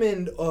 him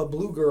and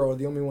Blue Girl are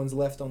the only ones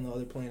left on the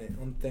other planet,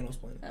 on Thanos'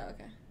 planet. Oh,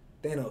 okay.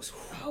 Thanos.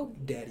 Oh.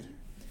 Daddy.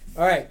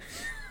 All right.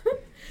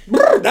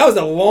 That was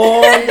a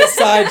long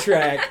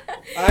sidetrack.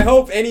 I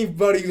hope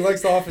anybody who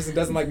likes The Office and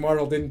doesn't like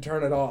Marvel didn't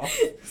turn it off.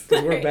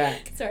 Because we're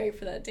back. Sorry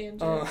for that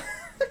tangent.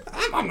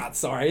 I'm not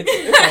sorry.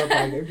 It's our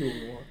podcast. Do what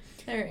we want.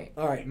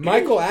 All right.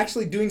 Michael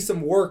actually doing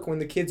some work when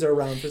the kids are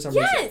around for some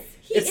reason. Yes,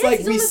 It's is. like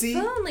He's we on the see.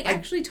 phone, like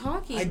actually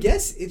talking. I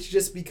guess it's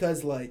just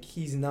because like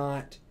he's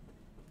not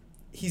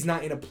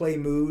in a play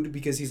mood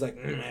because he's like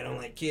I don't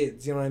like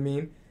kids. You know what I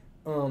mean?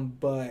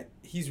 But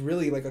he's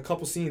really like a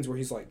couple scenes where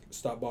he's like,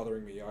 stop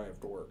bothering me, I have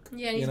to work.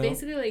 Yeah, and he's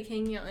basically like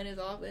hanging out in his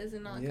office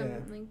and not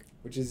coming like.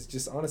 Which is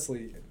just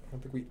honestly, I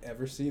don't think we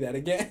ever see that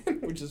again,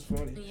 which is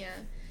funny.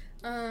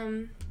 Yeah,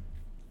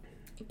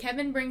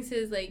 Kevin brings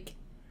his like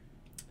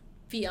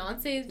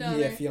fiance's daughter.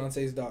 Yeah,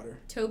 fiance's daughter.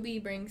 Toby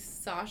brings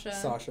Sasha.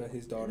 Sasha,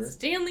 his daughter. And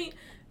Stanley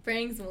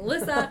brings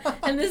Melissa,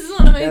 and this is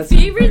one of my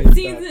favorite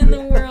scenes in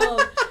the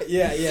world.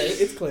 Yeah,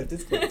 it's clipped.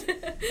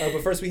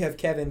 But first we have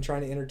Kevin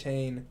trying to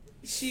entertain.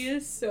 She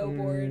is so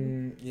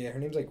bored. Yeah, her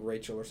name's like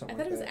Rachel or something. I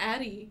thought it was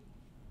Addie.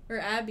 Or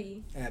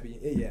Abby. Abby.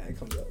 Yeah, it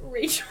comes up.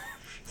 Rachel.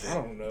 I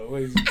don't know.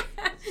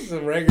 It's a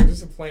regular,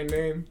 just a plain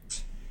name.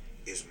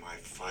 Is my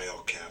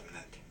file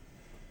cabinet.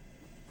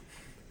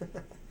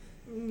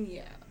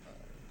 Yeah.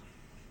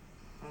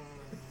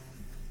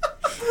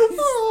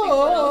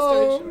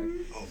 Oh,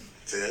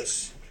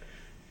 this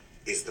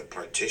is the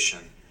partition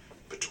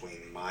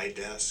between my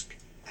desk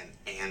and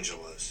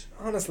Angela's.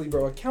 Honestly,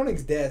 bro, accounting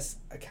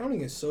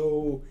is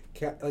so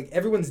like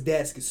everyone's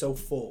desk is so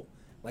full.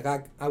 Like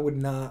I would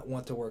not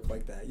want to work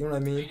like that. You know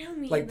what I mean? I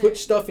don't like put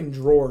stuff in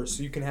drawers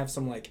so you can have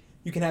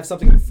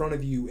something in front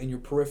of you and your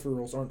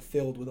peripherals aren't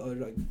filled with other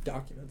like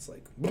documents.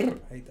 Like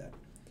I hate that.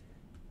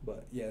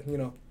 But yeah,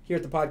 here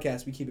at the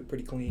podcast we keep it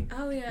pretty clean.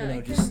 Oh yeah.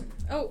 Right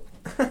off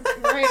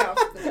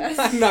the desk.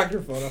 I knocked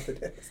her phone off the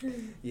desk.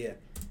 Yeah.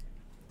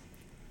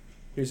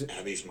 Here's it.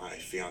 Abby's my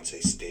fiance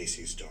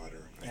Stacy's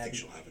daughter. I think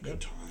she'll have a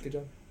good time. Good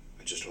job.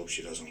 I just hope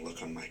she doesn't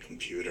look on my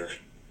computer.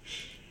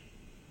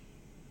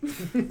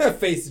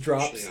 Face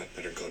drops. Actually, I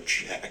better go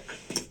check.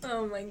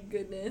 Oh my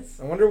goodness.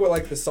 I wonder what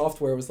like the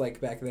software was like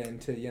back then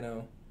to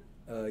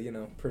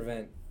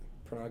prevent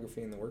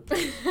pornography in the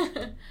workplace.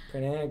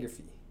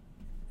 Pornography.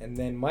 And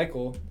then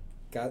Michael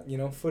got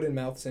foot and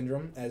mouth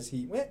syndrome as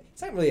he went.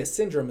 It's not really a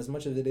syndrome as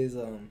much as it is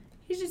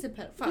He's just a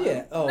pedophile.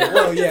 Yeah. Oh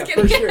well. Yeah.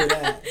 For sure.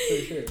 That. For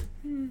sure.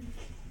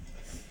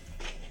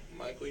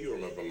 Michael, you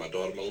remember my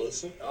daughter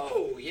Melissa?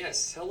 Oh,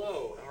 yes.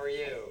 Hello. How are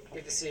you?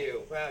 Good to see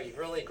you. Wow, you've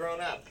really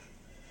grown up.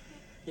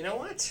 You know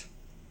what?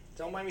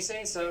 Don't mind me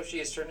saying so. She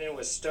has turned into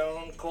a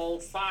stone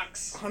cold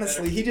fox.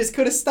 Honestly, he just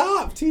could have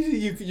stopped.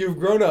 You've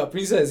grown up.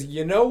 He says,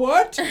 you know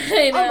what?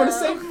 I know. I'm going to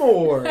say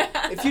more.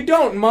 If you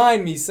don't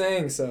mind me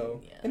saying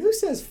so. Yeah. And who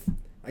says,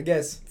 I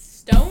guess,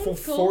 Stone Cold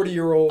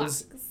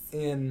 40-year-olds Fox.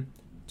 in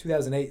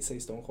 2008 say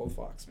Stone Cold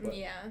Fox. But.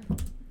 Yeah.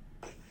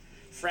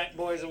 Frat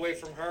boys away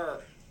from her.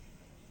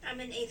 I'm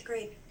in 8th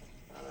grade.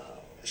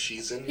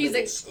 She's in He's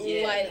middle school.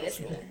 That's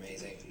really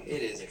amazing.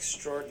 It is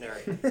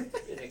extraordinary.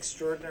 An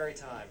extraordinary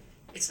time.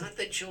 It's not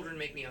that children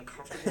make me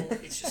uncomfortable.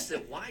 It's just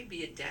that why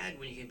be a dad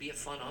when you can be a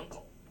fun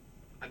uncle?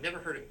 I've never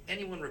heard of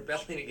anyone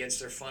rebelling against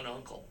their fun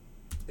uncle.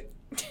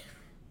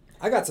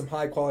 I got some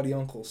high quality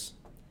uncles.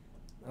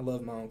 I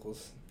love my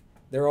uncles.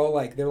 They're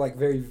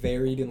very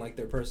varied in like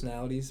their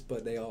personalities,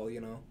 but they all,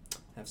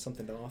 have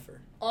something to offer.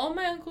 All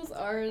my uncles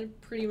are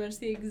pretty much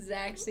the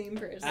exact same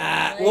person.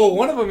 Well,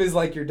 one of them is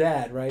like your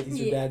dad, right? He's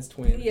your dad's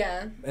twin.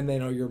 Yeah. And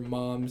then are your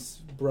mom's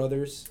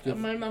brothers?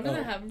 My mom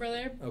doesn't have a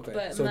brother. Okay.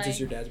 But so it's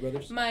just your dad's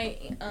brothers? My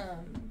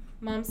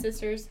mom's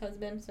sister's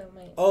husband, so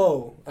my...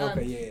 Oh,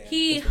 okay, yeah.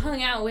 He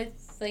hung out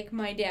with, like,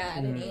 my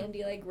dad and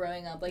Andy, like,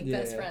 growing up, like,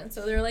 best friends.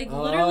 So they're, like,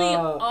 literally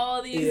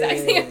all the exact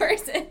same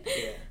person.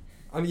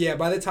 Yeah.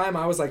 By the time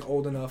I was, like,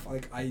 old enough,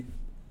 like,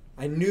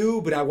 I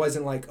knew, but I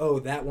wasn't like, oh,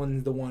 that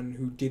one's the one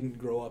who didn't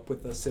grow up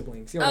with the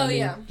siblings. You know what I mean?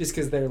 Yeah. Just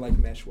because they're, like,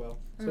 mesh well.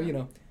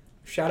 So,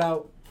 shout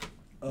out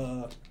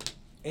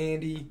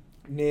Andy,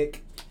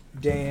 Nick,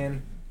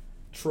 Dan,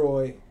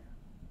 Troy,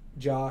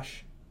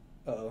 Josh.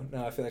 Uh-oh,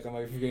 now I feel like I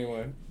might be forgetting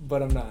one,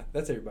 but I'm not.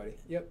 That's everybody.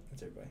 Yep,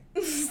 that's everybody.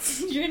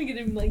 You're gonna get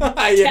him, like,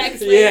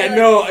 text later. Yeah,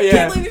 no, yeah.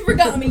 Can't believe you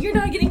forgot me. You're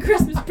not getting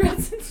Christmas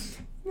presents.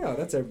 No,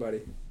 that's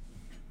everybody.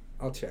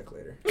 I'll check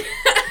later.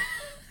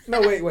 No,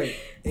 wait.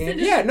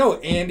 Andy,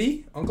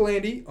 Uncle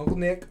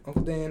Nick,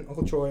 Uncle Dan,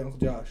 Uncle Troy, Uncle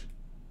Josh.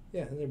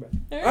 Yeah, that's everybody.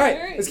 All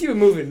right, let's keep it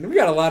moving. We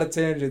got a lot of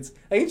tangents.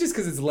 I think just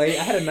because it's late.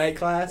 I had a night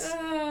class,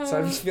 so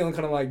I'm just feeling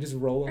kind of like just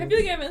rolling. I feel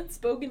like I haven't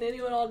spoken to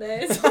anyone all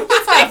day. So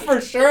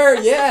For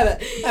sure, yeah,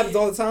 that happens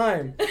all the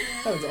time.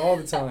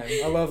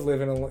 I love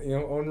living in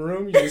own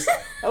room.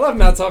 I love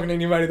not talking to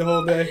anybody the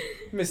whole day.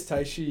 Miss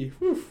Tai Chi.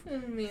 Whew.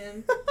 Oh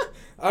man.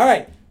 All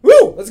right,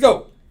 woo, let's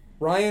go.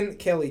 Ryan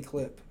Kelly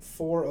clip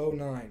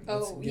 409.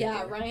 Oh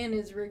yeah, Ryan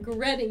is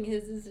regretting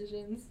his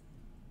decisions.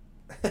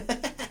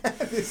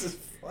 This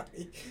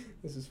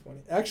is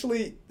funny.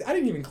 Actually, I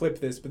didn't even clip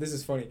this, but this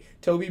is funny.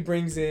 Toby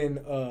brings in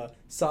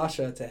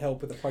Sasha to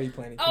help with the party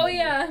planning. Oh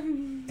yeah.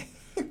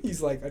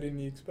 He's like, I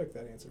didn't expect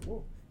that answer.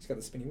 Whoa, he's got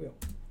the spinny wheel.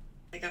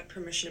 I got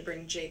permission to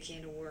bring Jakey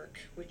into work,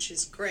 which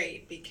is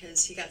great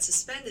because he got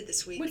suspended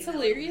this week. What's and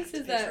now I don't hilarious have to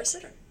is pay for a that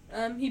sitter.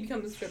 he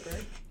becomes a stripper.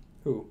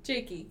 Who?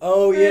 Jakey.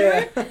 Oh,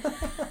 yeah.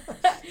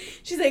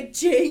 She's like,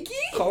 Jakey?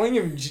 Calling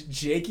him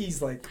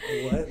Jakey's like,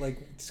 what?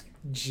 Like,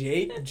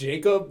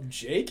 Jacob?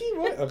 Jakey?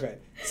 What? Okay.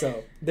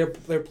 So, they're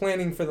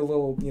planning for the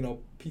little,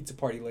 pizza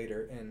party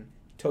later, and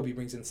Toby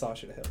brings in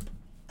Sasha to help.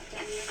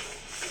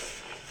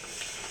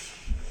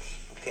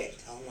 Okay,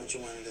 tell him what you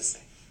wanted to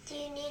say. Do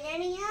you need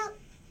any help?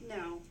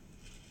 No,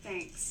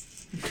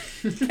 thanks.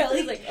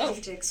 Kelly's like, I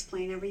have to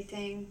explain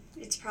everything.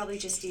 It's probably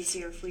just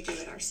easier if we do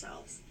it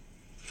ourselves.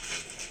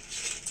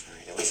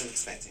 Alright, I wasn't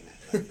expecting that.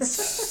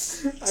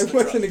 I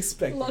wasn't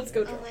expecting Let's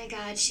go. Oh my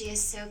god, she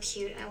is so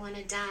cute. I want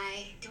to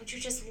die. Don't you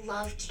just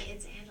love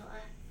kids, Angela?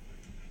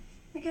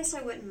 I guess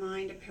I wouldn't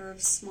mind a pair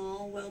of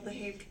small,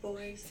 well-behaved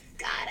boys.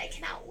 God, I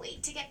cannot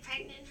wait to get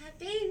pregnant and have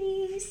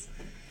babies.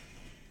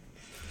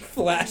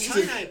 Flash.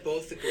 Kelly and I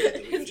both agree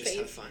that we can just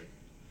have fun.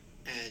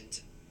 And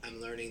I'm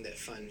learning that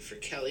fun for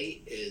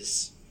Kelly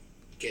is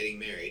getting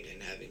married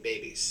and having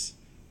babies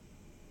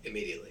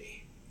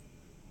immediately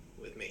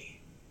with me.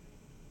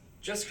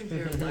 Just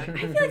compare lack. I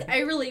feel like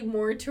I relate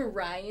more to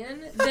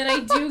Ryan than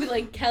I do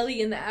like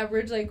Kelly and the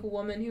average like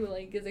woman who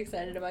like is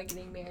excited about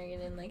getting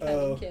married and like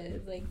having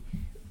kids. Like,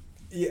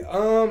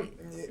 yeah,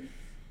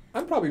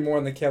 I'm probably more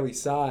on the Kelly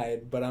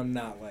side, but I'm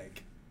not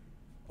like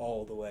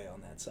all the way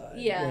on that side.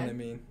 Yeah. You know what I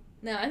mean?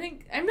 no, I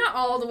think I'm not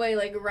all the way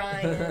like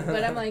Ryan,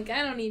 but I'm like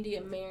I don't need to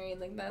get married.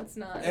 Like that's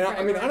not. And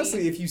I mean,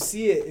 honestly, if you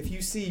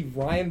see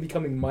Ryan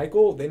becoming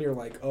Michael, then you're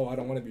like, oh, I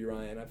don't want to be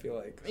Ryan. I feel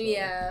like. So.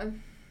 Yeah.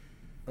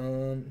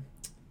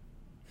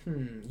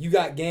 You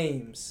got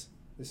games.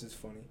 This is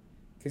funny,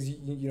 cause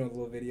you know the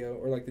little video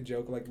or like the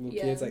joke, like the little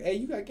kids like, hey,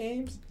 you got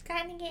games.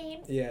 Got any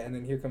games? Yeah, and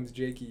then here comes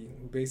Jakey,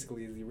 who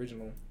basically is the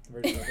original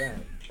version of that.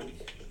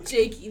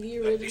 Jakey, the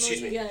original.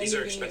 Excuse me, these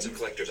are expensive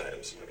collector's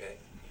items, okay?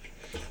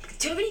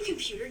 Do you have any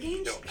computer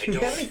games? No, I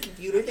don't. Have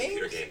computer games?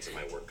 Computer games in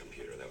my work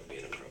computer. That would be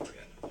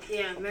inappropriate.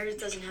 Yeah, Meredith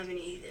doesn't have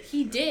any either.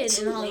 He did It's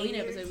in the Halloween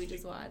later. episode we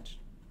just watched.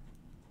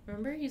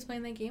 Remember, he was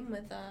playing that game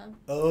with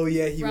Oh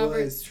yeah, he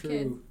Robert was true.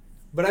 Kidd.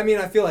 But I mean,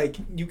 I feel like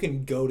you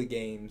can go to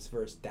games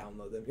versus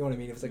download them. You know what I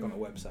mean? If it's like on a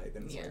website,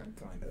 then it's like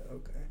kind of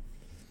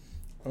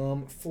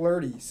okay.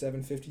 Flirty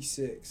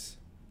 756.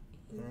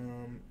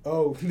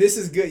 Oh, this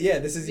is good. Yeah,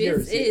 this is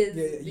yours. Is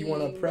yeah, you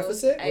want to the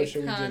preface most it, or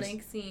should we iconic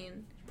just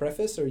scene.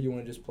 preface, or you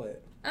want to just play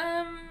it?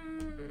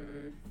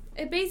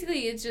 It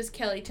basically it's just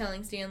Kelly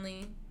telling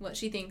Stanley what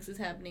she thinks is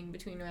happening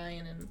between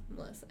Ryan and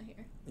Melissa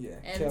here. Yeah,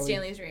 and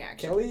Stanley's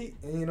reaction. Kelly,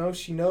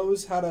 she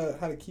knows how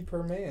to keep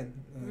her man.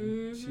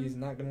 And she's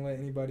not gonna let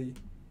anybody.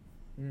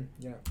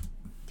 Yeah.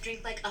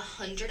 Drink like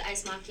 100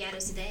 iced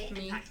macchiatos a day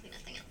and practically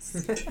nothing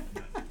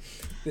else.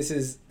 This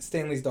is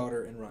Stanley's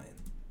daughter and Ryan.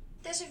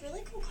 There's a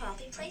really cool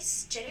coffee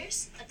place,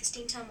 Jitters, at the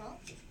Steamtown Mall.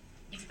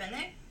 You've been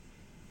there?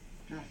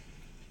 No.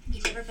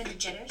 You've never been to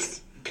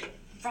Jitters?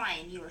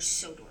 Ryan, you are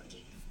so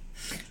dorky.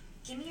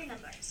 Give me your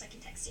number so I can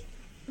text you.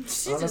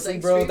 Honestly,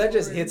 bro, that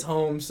just hits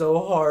home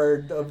so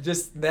hard of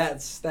just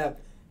that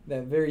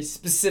very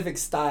specific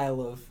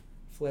style of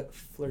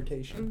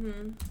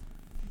flirtation.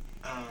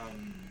 Come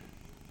on.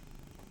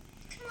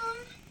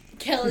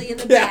 Kelly in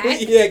the back.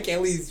 Yeah,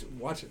 Kelly's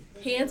watching.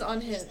 Hands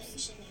on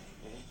hips.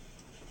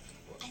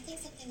 I think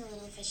something a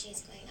little fishy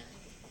is going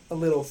on. A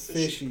little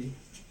fishy.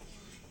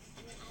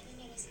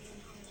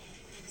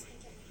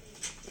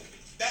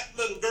 That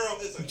little girl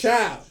is a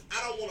child.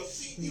 I don't want to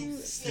see you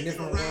sniffing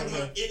around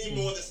her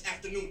anymore this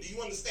afternoon. Do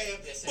you understand?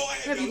 Boy,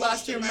 Have you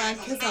lost your mind?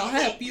 Because I'll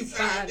help you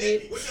find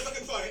it. What you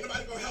looking for? Ain't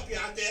nobody gonna help you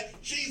out there.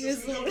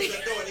 Jesus will come to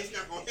that door and he's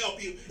not gonna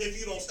help you if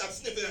you don't stop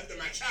sniffing after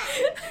my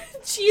child.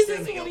 Jesus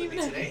Stanley won't yelled at even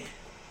me help. today.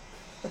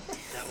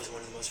 That was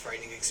one of the most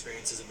frightening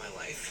experiences of my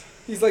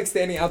life. He's like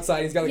standing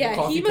outside. He's got like a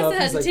coffee he cup. must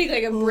have had He's to take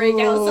like a break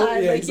 "Oh,"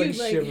 outside. yeah, Like he's he was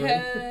like, shivering.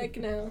 heck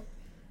no.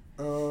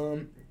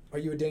 Are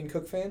you a Dane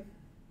Cook fan?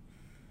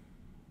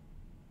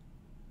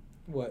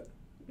 What?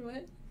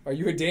 What? Are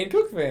you a Dane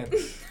Cook fan?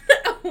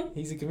 No.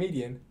 He's a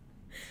comedian.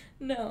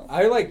 No.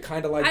 I like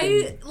kind of like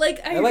him.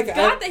 I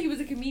thought that he was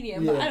a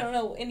comedian, but Yeah. I don't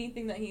know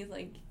anything that he's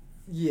like.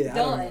 Yeah,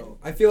 done. I don't know.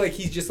 I feel like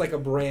he's just like a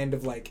brand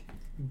of like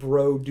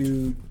bro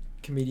dude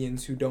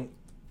comedians who don't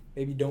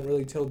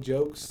really tell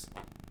jokes,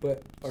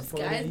 but are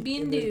funny guys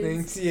being in their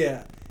dudes. things.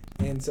 Yeah,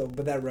 and so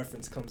but that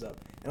reference comes up.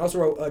 And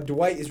also,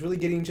 Dwight is really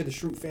getting into the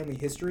Schrute family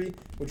history,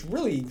 which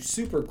really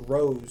super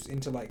grows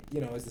into like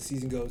as the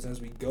season goes and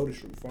as we go to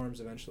Schrute Farms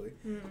eventually.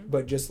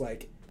 But just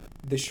like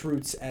the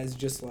Schrutes as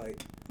just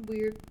like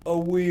a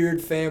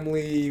weird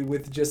family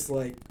with just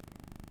like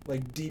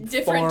deep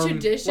different farm,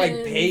 traditions,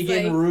 like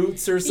pagan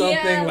roots or something,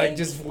 yeah, like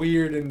just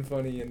weird and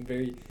funny and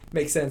very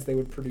makes sense. They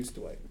would produce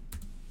Dwight.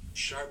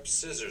 Sharp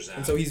scissors out.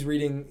 And so he's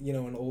reading,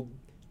 an old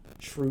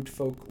Schrute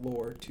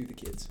folklore to the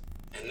kids.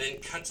 And then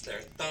cuts their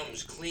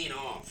thumbs clean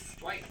off.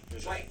 Dwight,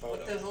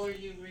 what the hell are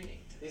you reading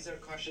These are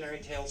cautionary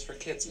tales for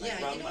kids. My Yeah,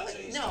 you know grandma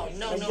what? used No, to-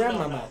 no, My no, no,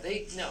 grandmama.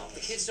 no. The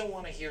kids don't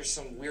want to hear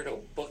some weirdo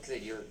book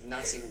that your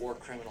Nazi war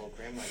criminal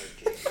grandmother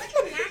gave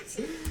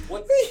you.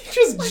 What? He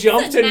just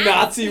jumped to a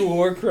Nazi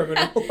war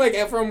criminal. Like,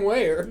 from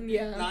where?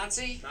 Yeah.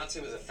 Nazi?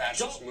 Nazi was a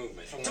fascist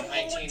movement from the Don't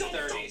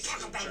 1930s. talk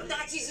in about Germany.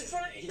 Nazis in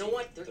front of you. You know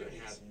what? They're gonna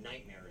have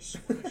nightmares.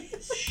 Why don't you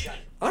just shut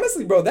it?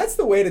 Honestly, bro, that's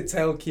the way to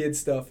tell kids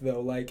stuff,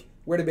 though. Like,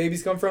 where do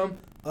babies come from?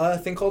 A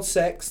thing called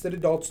sex that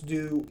adults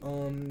do.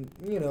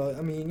 You know,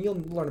 I mean, you'll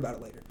learn about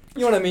it later.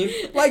 You know what I mean?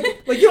 Like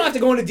you don't have to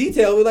go into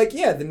detail. But like,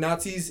 yeah, the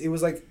Nazis. It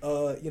was like,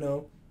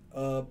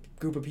 a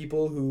group of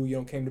people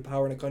who came to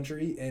power in a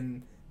country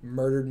and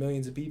murdered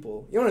millions of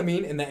people. You know what I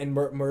mean? And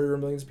murder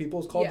millions of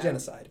people is called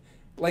genocide.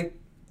 Like,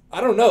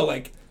 I don't know.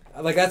 Like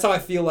that's how I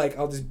feel. Like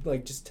I'll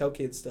just tell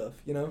kids stuff.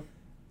 You know,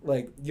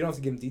 like you don't have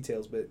to give them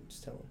details, but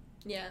just tell them.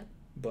 Yeah.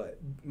 But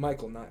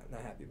Michael not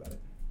happy about it.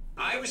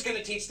 I was going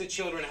to teach the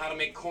children how to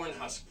make corn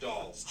husk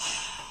dolls.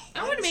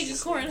 I want to make a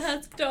corn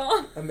husk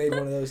doll. I made one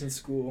of those in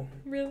school.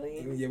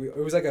 Really? Yeah,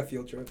 it was like a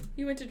field trip.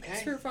 You went to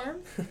Fruit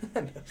Farm?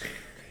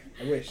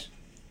 I wish.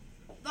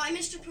 Bye,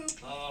 Mr. Poop.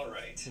 All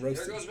right.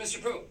 Roasted. There goes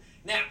Mr. Poop.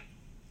 Now,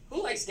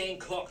 who likes Dane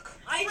Cook?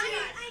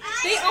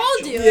 They all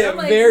do. Yeah, I'm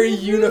like, very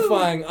woo-hoo.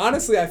 unifying.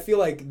 Honestly, I feel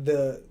like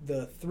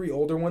the three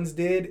older ones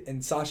did,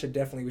 and Sasha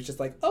definitely was just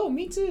like, oh,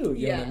 me too.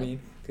 You know what I mean?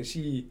 Because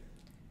she...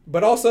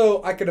 But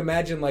also, I could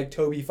imagine, like,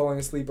 Toby falling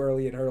asleep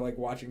early and her, like,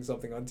 watching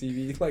something on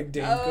TV, like,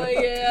 Dane Oh,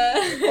 Cook.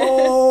 yeah.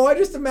 Oh, I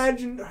just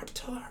imagine...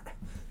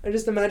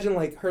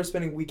 like, her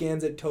spending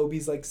weekends at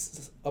Toby's, like,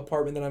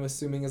 apartment that I'm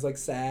assuming is, like,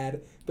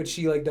 sad, but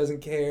she, like,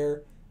 doesn't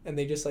care, and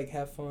they just, like,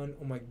 have fun.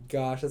 Oh, my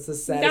gosh, that's the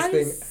saddest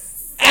thing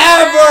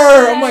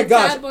ever! Oh, my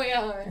gosh. Sad boy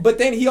hour. But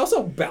then he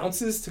also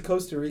bounces to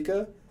Costa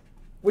Rica,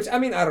 which, I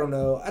mean, I don't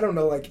know. I don't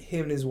know, like,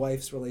 him and his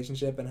wife's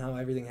relationship and how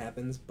everything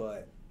happens,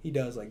 but he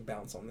does, like,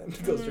 bounce on them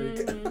to Costa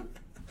Rica.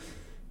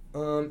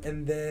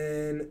 And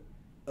then,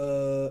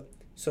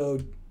 so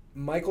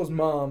Michael's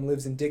mom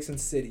lives in Dixon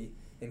City,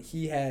 and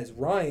he has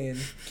Ryan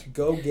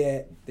go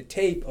get the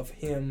tape of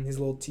him, his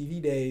little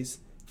TV days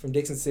from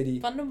Dixon City.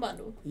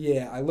 Bundle.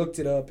 Yeah, I looked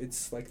it up.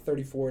 It's like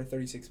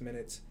 36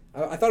 minutes.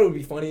 I thought it would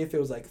be funny if it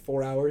was like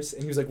 4 hours,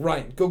 and he was like,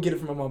 Ryan, go get it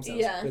from my mom's house.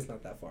 Yeah. But it's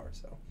not that far,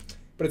 so.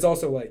 But it's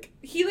also like...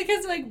 He, like,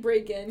 has to, like,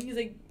 break in. He's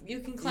like, you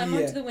can climb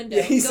onto the window.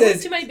 Yeah, he Go says,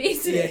 into my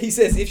basement. Yeah, he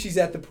says if she's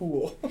at the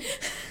pool.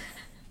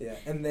 Yeah,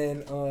 and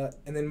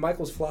then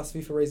Michael's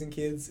philosophy for raising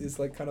kids is,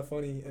 like, kind of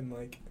funny, and,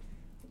 like,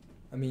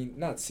 I mean,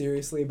 not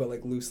seriously, but,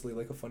 like, loosely,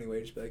 like, a funny way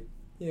to just be like,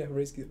 yeah,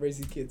 raise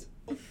these kids.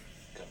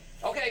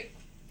 Okay.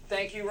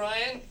 Thank you,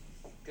 Ryan.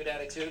 Good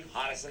attitude.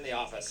 Hottest in the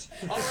office.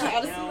 All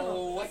right, now,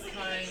 what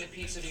kind of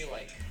pizza do you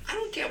like? I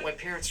don't get why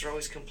parents are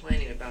always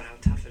complaining about how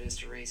tough it is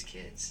to raise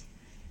kids.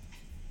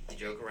 You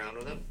joke around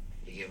with them,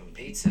 you give them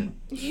pizza,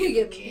 you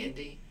give them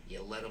candy,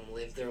 you let them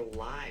live their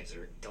lives.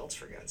 They're adults,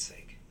 for God's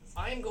sake.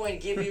 I'm going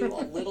to give you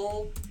a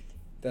little...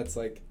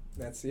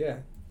 Yeah.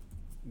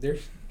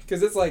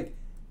 Because it's like,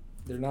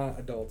 they're not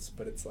adults,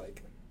 but it's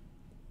like,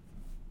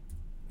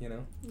 you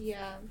know?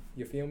 Yeah.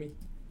 You feel me?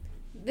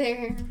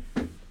 There.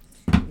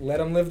 Let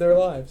them live their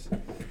lives.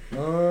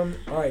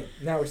 Alright,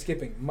 now we're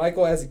skipping.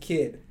 Michael as a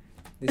kid.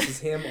 This is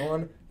him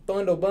on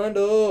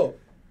Bundle.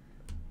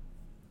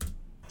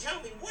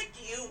 Tell me, what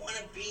do you want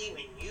to be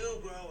when you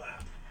grow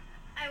up?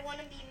 I want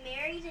to be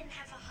married and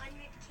have 100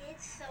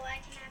 kids so I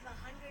can have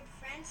 100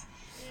 friends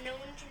and no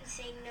one can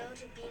say no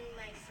to being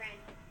my friend.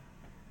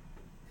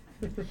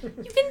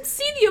 You can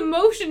see the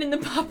emotion in the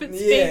puppet's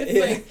face. It's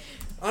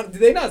like,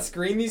 Did they not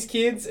screen these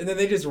kids and then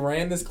they just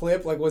ran this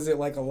clip? Like, was it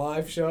like a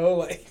live show?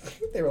 Like,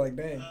 they were like,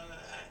 dang.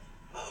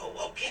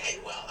 Okay,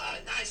 well,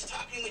 nice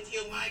talking with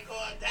you, Michael.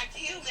 Back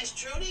to you, Miss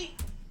Trudy.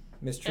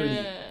 Miss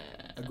Trudy,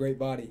 a great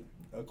body,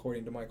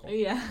 according to Michael.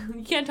 Yeah,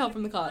 you can't tell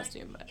from the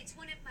costume, but. It's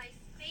one of my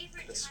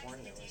favorite Could've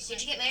sworn there was...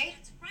 Did you get married?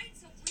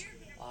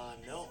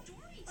 no.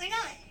 Why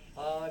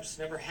not? It's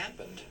never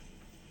happened.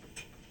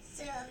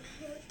 So,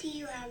 do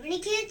you have any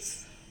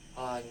kids?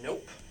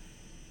 Nope.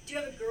 Do you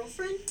have a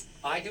girlfriend?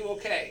 I do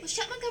okay. Was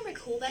Chuck Montgomery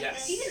cool back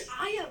Yes. then? Even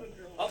I have a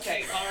girlfriend.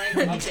 Okay,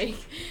 all right. Jake.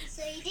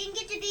 So you didn't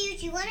get to be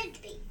what you wanted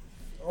to be?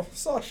 Oh,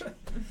 Sasha,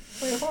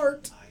 my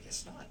heart. I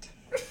guess not.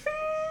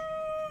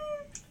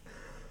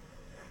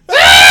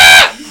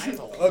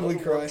 Ugly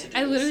cry.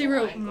 I literally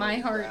wrote my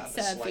heart Grab a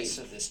sad slice face.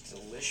 of this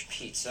delish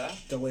pizza.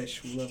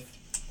 Delish, we love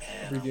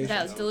And abbreviations.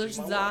 That was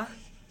delicious. Za.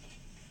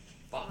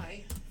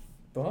 Bye.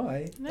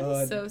 Bye. That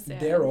is so sad.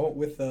 Daryl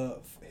with a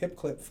hip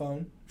clip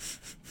phone.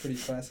 Pretty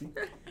classy.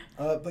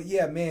 But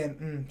yeah,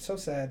 man, so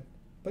sad.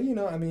 But you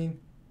know, I mean,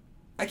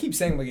 I keep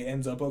saying like it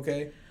ends up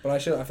okay, but I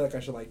feel like I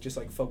should like just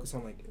like focus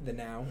on like the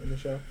now in the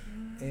show.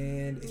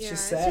 And it's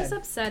just sad. It's just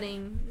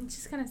upsetting. It's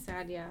just kind of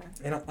sad, yeah.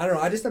 And I don't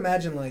know, I just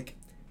imagine like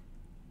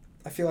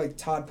I feel like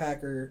Todd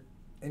Packer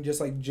and just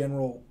like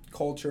general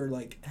culture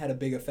like had a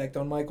big effect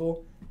on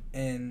Michael,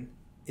 and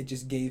it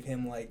just gave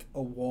him like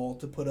a wall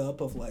to put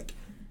up of like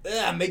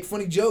make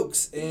funny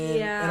jokes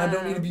and I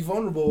don't need to be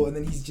vulnerable, and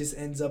then he just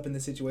ends up in the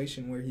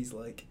situation where he's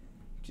like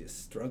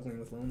just struggling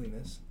with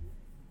loneliness.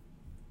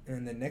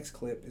 And the next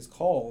clip is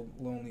called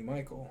Lonely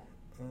Michael.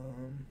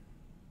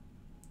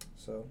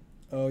 So,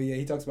 oh yeah,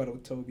 he talks about it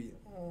with Toby.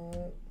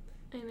 Oh,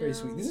 very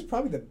sweet. This is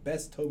probably the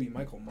best Toby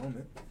Michael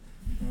moment.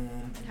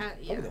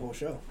 Probably the whole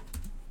show.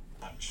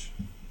 Much.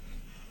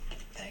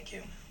 Thank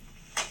you.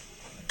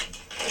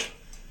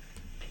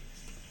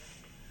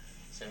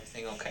 Is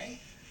everything okay?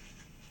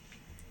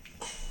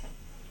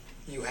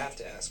 You have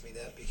to ask me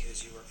that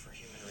because you work for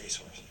Human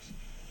Resources.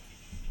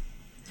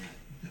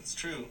 That's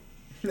true.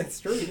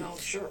 That's true. You know,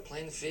 sure,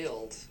 playing the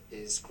field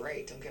is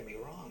great, don't get me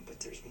wrong, but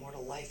there's more to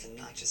life than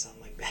not just on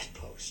my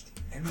bedpost.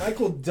 And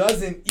Michael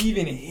doesn't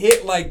even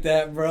hit like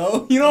that,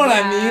 bro. You know what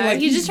I mean? Like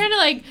he's just trying to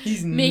like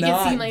he's make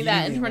it seem like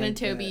that giving in front like of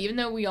Toby, that. even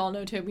though we all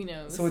know Toby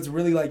knows. So it's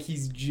really like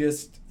he's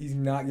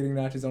not getting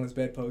notches on his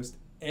bedpost,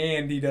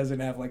 and he doesn't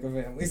have like a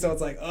family. So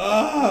it's like,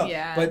 ugh.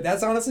 Yeah. But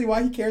that's honestly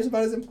why he cares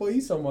about his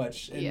employees so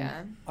much. And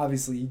yeah.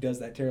 Obviously, he does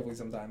that terribly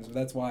sometimes, but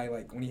that's why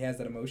like when he has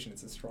that emotion,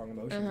 it's a strong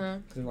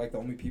emotion because they're like the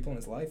only people in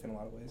his life in a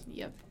lot of ways.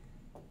 Yep.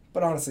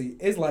 But honestly,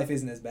 his life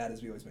isn't as bad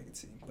as we always make it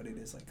seem, but it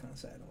is like kind of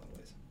sad in a lot of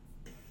ways.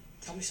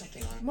 Tell me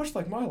something on Much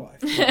like my life.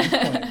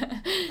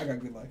 I got a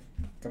good life.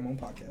 Got my own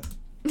podcast.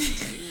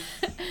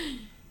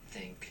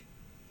 think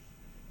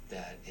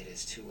that it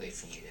is too late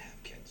for me to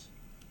have kids.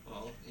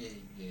 Well, you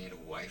need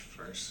a wife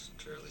first,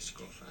 or at least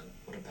girlfriend.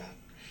 What about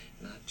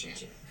Not Jen.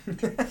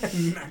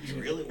 Not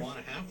You really want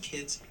to have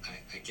kids?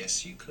 I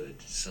guess you could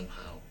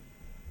somehow.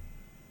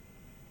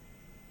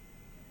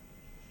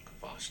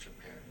 Foster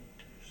parent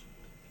or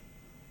something.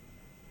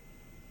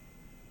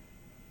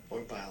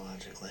 or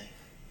biologically?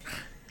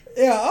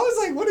 Yeah, I was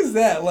like, what is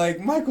that? Like,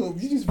 Michael,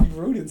 you just be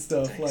rude and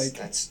stuff.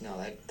 Thanks.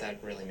 Like,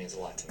 That really means a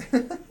lot to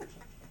me.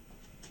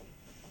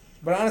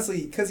 But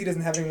honestly, because he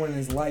doesn't have anyone in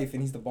his life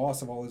and he's the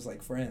boss of all his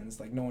like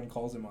friends, like no one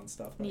calls him on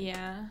stuff. Like,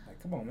 Yeah.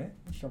 Like, come on, man.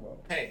 Shut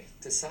up. Hey,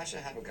 does Sasha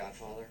have a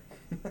godfather?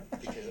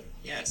 Because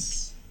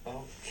Yes.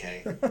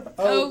 okay.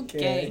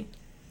 Okay.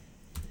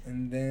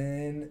 And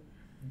then,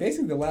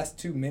 basically, the last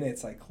 2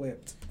 minutes I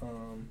clipped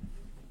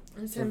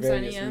It's for him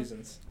various signing up.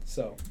 reasons.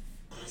 So.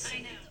 I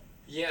know.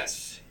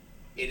 Yes,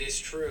 it is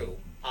true.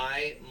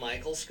 I,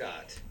 Michael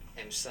Scott,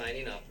 am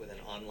signing up with an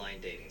online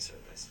dating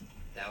service.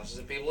 Thousands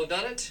of people have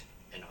done it,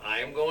 and I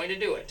am going to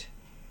do it.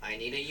 I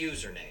need a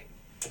username,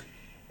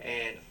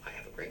 and I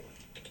have a great one.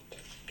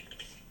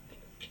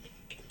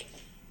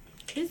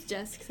 His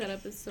desk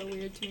setup is so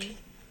weird to me.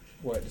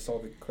 What? Just all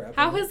the crap?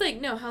 How in it?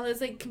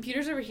 his like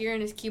computer's over here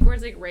and his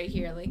keyboard's like right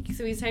here. Like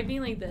so he's typing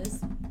like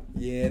this.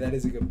 Yeah, that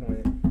is a good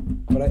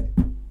point. But I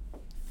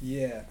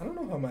don't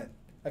know how my.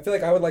 I feel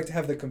like I would like to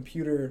have the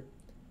computer,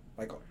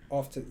 like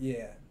off to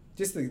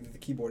just the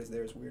keyboard is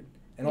there is weird,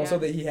 and also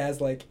that he has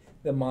like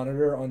the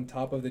monitor on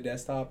top of the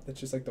desktop. That's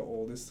just like the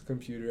oldest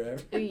computer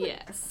ever.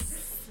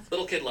 Yes.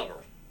 Little kid lover.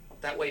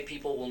 That way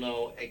people will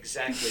know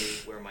exactly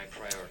where my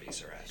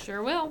priorities are at.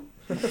 Sure will.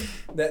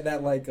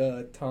 that like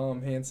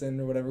Tom Hansen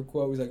or whatever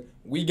quote was like,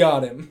 "We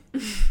got him,"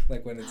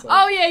 like when it's like,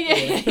 oh yeah.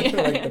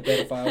 like the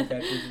pedophile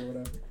catchers or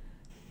whatever.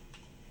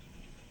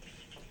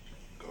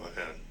 Go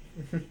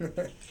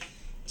ahead.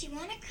 Do you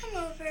want to come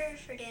over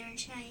for dinner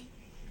tonight?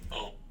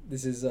 Oh.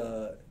 This is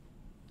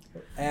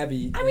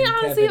Abby. I mean, and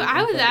honestly, if Kevin I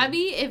and was Kevin.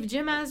 Abby, if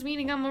Jim asked me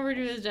to come over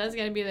to his desk,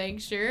 I'd be like,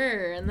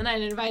 sure, and then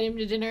I'd invite him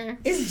to dinner.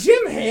 Is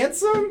Jim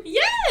handsome?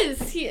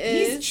 Yes, he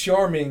is. He's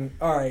charming.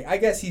 All right, I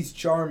guess he's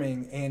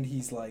charming, and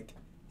he's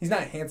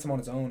not handsome on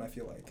his own. I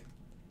feel like.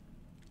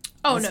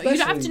 Oh no, you'd have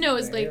to Especially know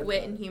his the like haircut.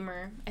 wit and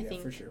humor. I Yeah,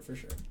 think. for sure.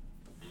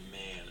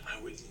 Man,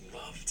 I would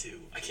love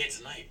to. I can't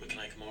tonight, but can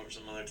I come over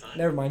some other time?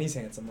 Never mind, he's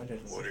handsome. I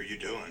didn't. What are you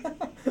doing?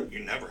 You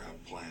never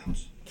have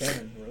plans.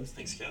 Kevin roasted.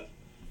 Thanks, Kev.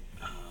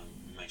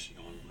 I'm actually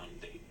going on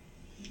a date.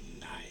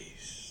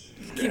 Nice.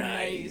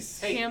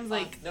 Nice. Hey, Cam's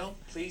like, no,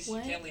 please,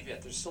 what? you can't leave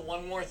yet. There's still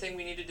one more thing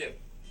we need to do.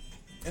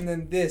 And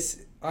then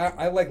this,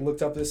 I like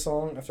looked up this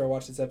song after I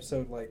watched this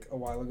episode like a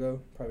while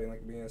ago, probably like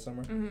the beginning of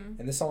summer. Mhm.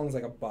 And this song's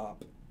like a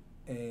bop,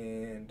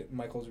 and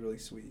Michael's really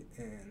sweet,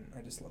 and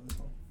I just love this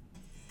song.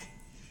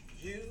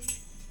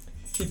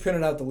 He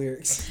printed out the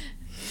lyrics.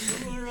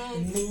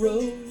 In the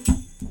road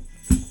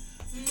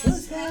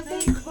was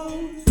having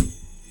cold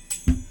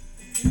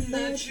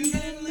that you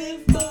can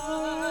live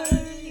by,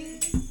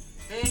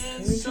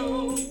 and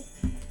so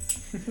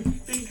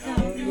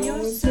become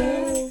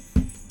yourself,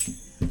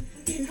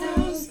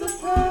 because the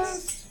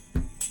past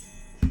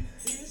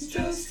is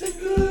just a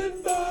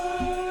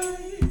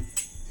goodbye,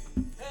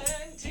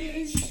 and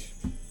teach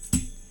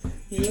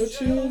your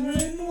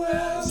children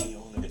well. He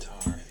own the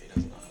guitar if he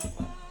doesn't know how to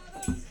play.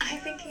 I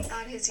think he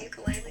thought his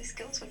ukulele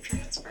skills would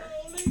transfer.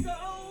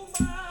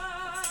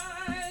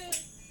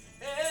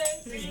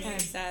 This is kind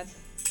of sad.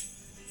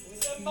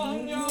 My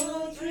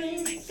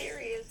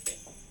theory is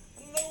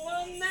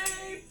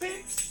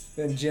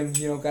Then Jim,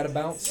 got to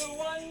bounce.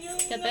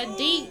 Got that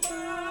deep.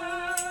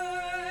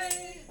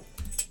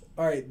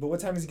 All right, but what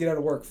time does he get out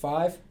of work?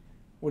 5?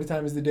 What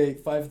time is the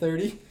date?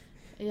 5:30?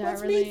 Yeah,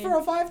 Let's really. meet for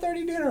a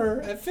 5:30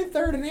 dinner at Fifth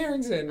Third in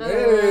Harrington. Oh.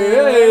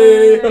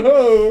 Hey,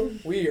 ho,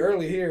 we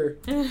early here.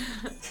 Don't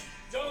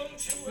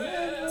you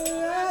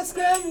ever Ask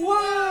them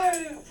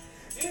why.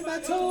 If I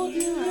told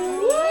you,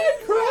 you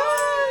would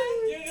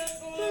cry. you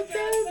just look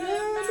at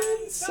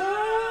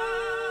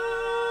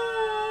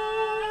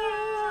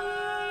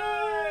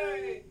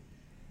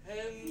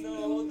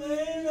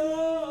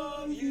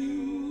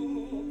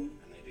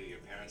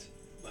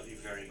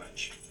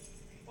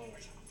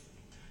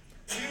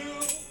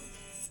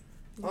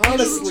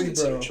Honestly,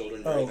 consider bro.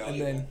 children very And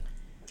valuable. then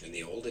In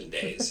the olden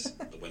days,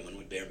 the women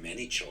would bear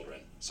many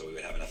children, so we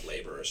would have enough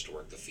laborers to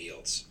work the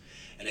fields.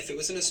 And if it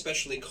was an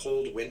especially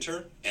cold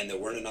winter and there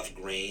weren't enough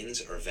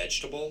grains or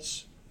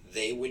vegetables,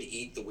 they would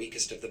eat the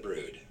weakest of the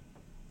brood.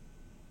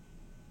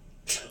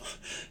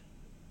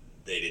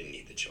 They didn't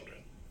need the children.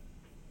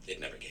 It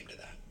never came to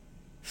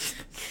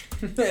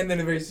that. and then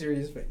a very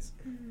serious face.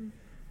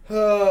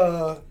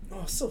 Oh,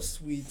 so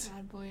sweet.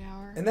 Sad boy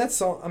hour. And that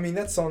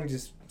song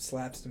just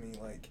slaps to me.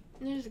 Like,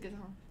 It is a good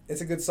song.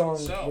 it's a good song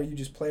So- where you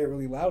just play it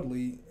really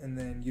loudly, and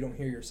then you don't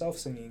hear yourself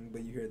singing,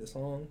 but you hear the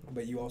song,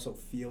 but you also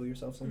feel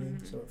yourself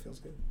singing, so it feels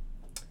good.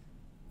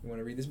 You want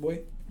to read this,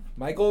 boy?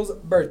 Michael's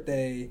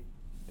birthday.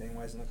 Dang,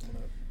 why isn't that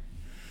coming up?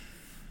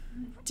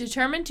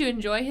 Determined to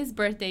enjoy his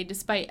birthday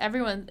despite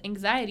everyone's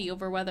anxiety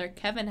over whether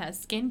Kevin has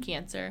skin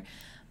cancer,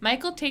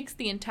 Michael takes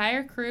the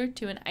entire crew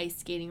to an ice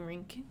skating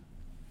rink.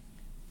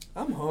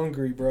 I'm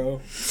hungry,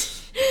 bro.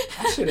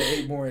 I should have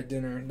ate more at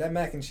dinner. That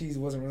mac and cheese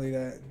wasn't really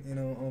that,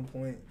 on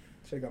point.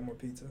 Should have got more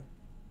pizza.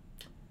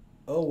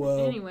 Oh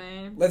well.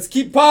 Anyway. Let's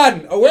keep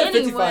podding. Oh, we're at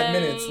 55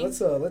 Anyway. minutes.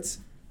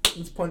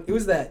 Let's punch. It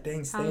was that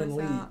dang Stan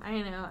Lee.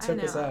 I know.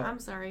 Took us out. I'm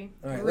sorry.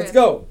 All right, Rip. let's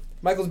go.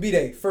 Michael's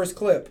B-Day. First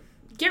clip.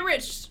 Get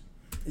rich.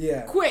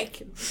 Yeah.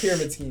 Quick.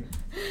 Pyramid scheme.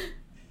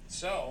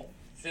 So,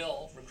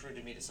 Phil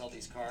recruited me to sell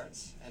these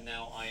cards, and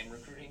now I am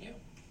recruiting you.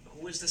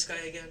 Who is this guy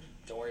again?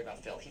 Don't worry about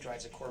Phil. He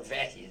drives a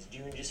Corvette. He is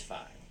doing just fine.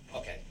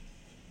 Okay.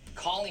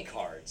 Calling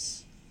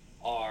cards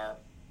are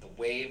the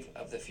wave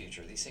of the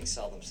future. These things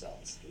sell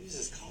themselves. Who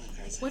uses calling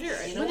cards? What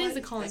is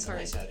a calling That's a card?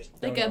 nice attitude.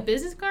 Like Don't a know.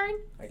 business card?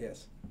 I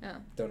guess. Oh.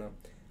 Don't know.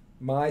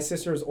 My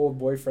sister's old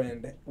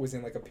boyfriend was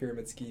in like a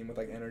pyramid scheme with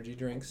like energy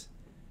drinks.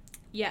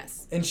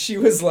 Yes. And she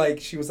was like,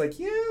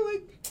 yeah,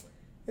 like,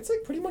 it's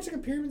like pretty much like a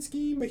pyramid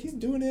scheme, but he's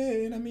doing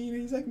it, and I mean,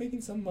 he's like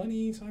making some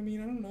money, so I mean,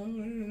 I don't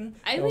know.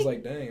 I was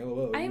like, dang,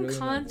 oh, I am really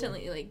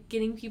constantly like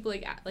getting people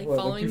like What,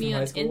 following people me from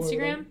on high school or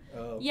Instagram.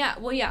 whatever? Oh. Yeah,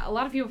 well, yeah, a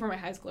lot of people from my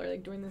high school are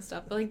like doing this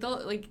stuff, but like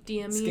they'll like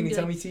DM me. Skinny and be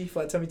tummy like, tea,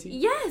 flat tummy tea.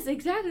 Yes,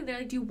 exactly. They're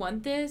like, do you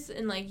want this?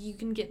 And like, you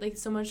can get like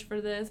so much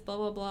for this, blah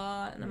blah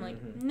blah. And I'm like,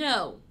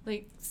 no,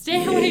 like,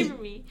 stay away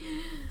from me.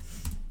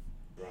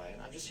 Brian,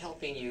 I'm just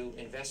helping you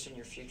invest in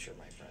your future,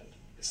 my friend.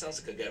 It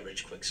sounds like a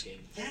get-rich-quick scheme.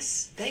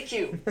 Yes, thank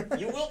you.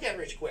 You will get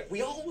rich quick.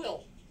 We all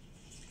will.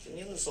 Didn't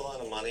you lose a lot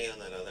of money on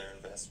that other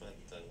investment,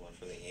 the one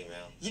from the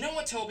email? You know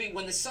what, Toby?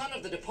 When the son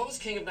of the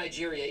deposed king of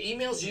Nigeria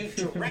emails you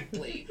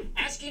directly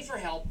asking for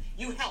help,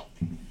 you help.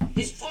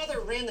 His father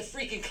ran the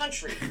freaking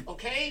country,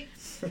 okay?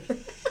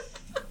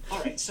 All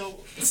right, so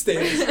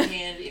raise your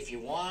hand if you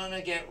want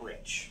to get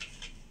rich.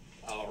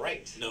 All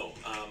right. No,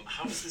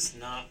 how is this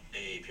not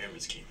a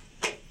pyramid scheme?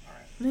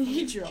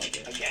 You drew all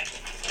good. Again.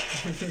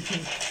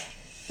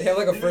 They have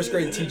like a first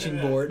grade teaching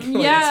board.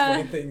 Yeah.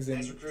 Explain things in.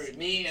 Has recruited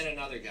me and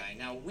another guy.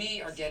 Now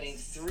we are getting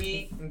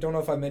 3. Don't know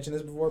if I mentioned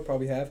this before.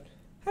 Probably have.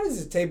 How does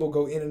this table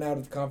go in and out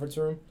of the conference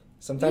room?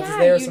 Sometimes it's Yeah,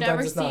 there, you sometimes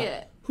never it's not. see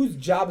it. Whose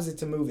job is it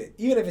to move it?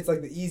 Even if it's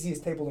like the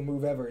easiest table to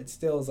move ever, it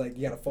still is like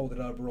you gotta fold it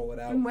up, roll it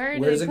out. And where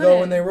does they it put go it?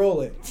 when they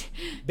roll it?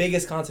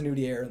 Biggest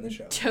continuity error in the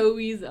show.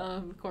 Toby's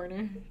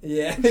corner.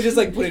 Yeah, they just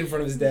like put it in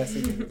front of his desk.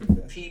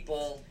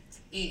 People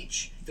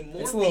each. The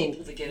more It's a little-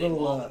 people that get little,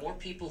 involved, the more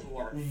people who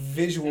are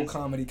Visual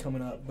comedy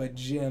coming up, but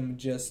Jim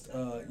just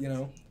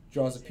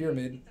draws a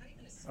pyramid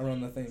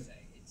around the thing.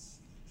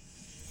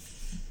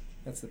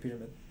 That's the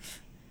pyramid.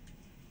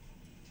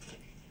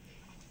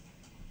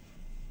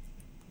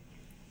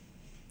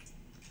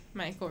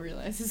 Michael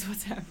realizes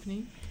what's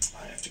happening.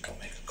 I have to go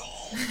make a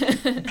call.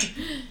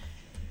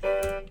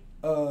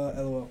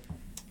 LOL.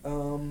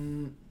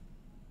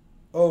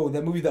 Oh,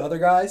 that movie, The Other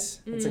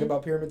Guys. It's like Mhm.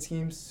 about pyramid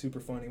schemes. Super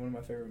funny. One of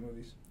my favorite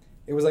movies.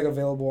 It was like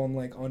available on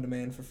like on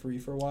demand for free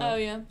for a while. Oh,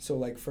 yeah. So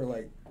like for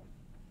like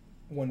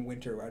one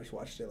winter, I just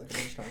watched it like a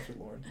bunch of times with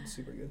Lauren. It's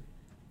super good.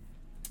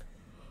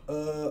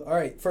 All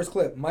right, first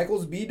clip.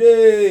 Michael's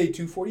B-Day,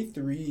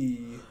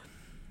 243.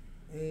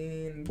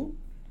 And whoop.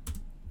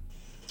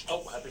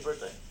 Oh, happy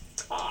birthday.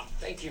 Ah,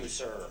 thank you,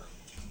 sir.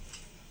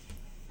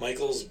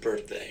 Michael's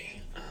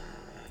birthday.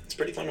 It's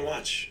pretty fun to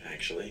watch,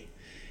 actually.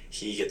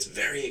 He gets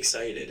very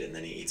excited, and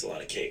then he eats a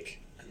lot of cake.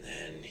 And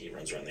then he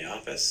runs around the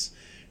office.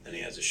 Then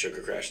he has a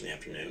sugar crash in the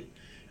afternoon.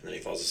 And then he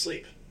falls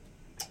asleep.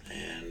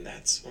 And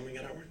that's when we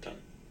get our work done.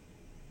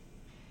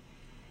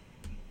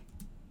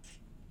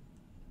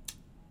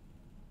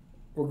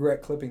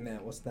 Regret clipping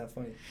that. Wasn't that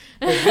funny?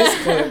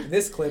 But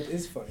this clip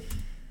is funny.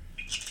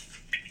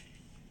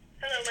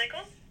 Hello,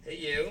 Michael. Hey,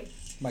 you.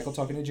 Michael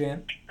talking to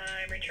Jan.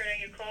 I'm returning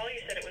your call.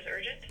 You said it was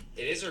urgent.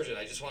 It is urgent.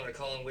 I just wanted to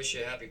call and wish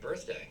you a happy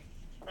birthday.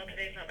 Well,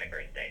 today's not my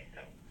birthday,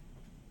 so.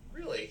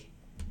 Really?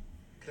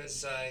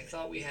 Because I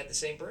thought we had the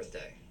same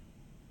birthday.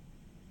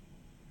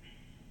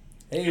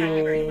 Hey,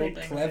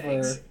 birthday. clever.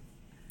 Thanks.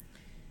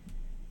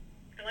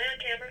 Am I on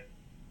camera?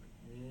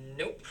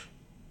 Nope.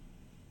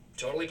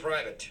 Totally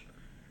private.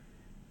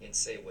 And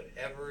say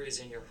whatever is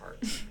in your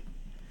heart.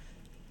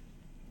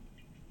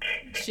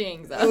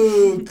 Jinx up.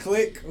 Ooh,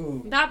 click.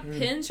 Ooh. That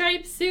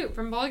pinstripe suit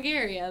from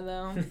Bulgaria,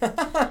 though.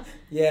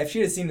 Yeah, if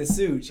she'd have seen the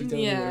suit, she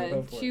totally would have Yeah,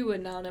 gone for she it.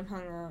 would not have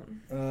hung up.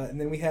 And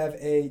then we have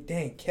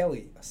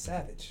Kelly, a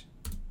savage.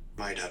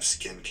 Might have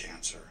skin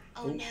cancer.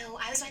 Oh no,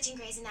 I was watching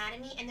Grey's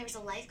Anatomy and there was a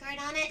lifeguard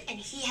on it and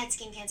he had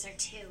skin cancer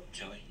too.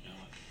 Kelly, you know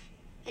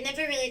what? I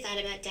never really thought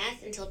about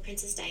death until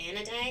Princess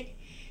Diana died.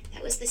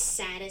 That was the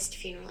saddest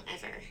funeral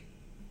ever.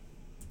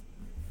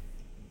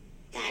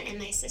 That and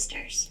my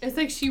sister's. It's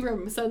like she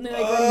suddenly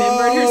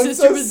remembered her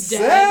sister so was dead.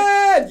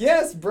 Sad.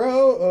 Yes,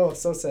 bro. Oh,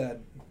 so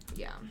sad.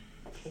 Yeah.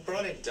 Who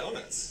brought in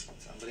donuts?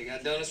 Somebody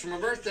got donuts for my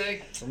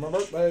birthday. For my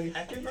birthday.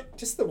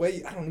 Just the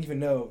way, I don't even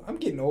know. I'm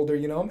getting older,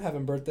 I'm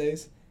having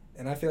birthdays.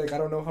 And I feel like I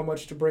don't know how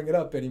much to bring it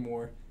up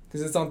anymore.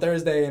 Because it's on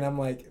Thursday and I'm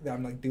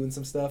like doing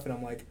some stuff and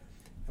I'm like,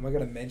 am I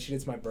going to mention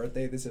it's my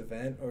birthday at this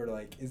event? Or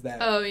like, is that...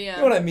 Oh, yeah.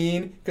 You know what I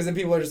mean? Because then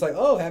people are just like,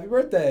 oh, happy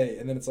birthday.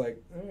 And then it's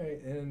like, all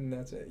right, and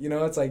that's it.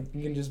 It's like,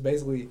 you can just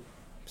basically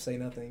say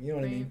nothing. You know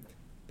what I mean?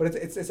 But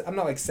it's I'm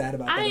not like sad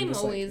about that. I'm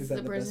just always like, is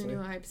that the person best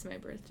who way? hypes my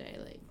birthday.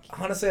 Like,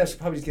 Honestly, I should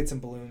probably just get some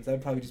balloons.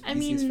 That'd probably just be I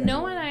easiest mean, for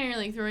Noah everyone. and I are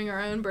like throwing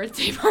our own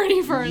birthday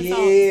party for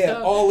ourselves. Yeah,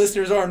 so. all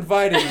listeners are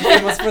invited.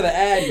 Blame us for the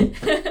Addy.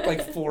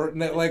 Like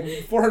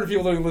 400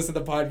 people don't even listen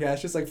to the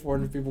podcast. Just like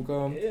 400 people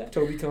come. Yeah.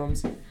 Toby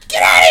comes.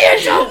 Get out of here,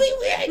 Toby!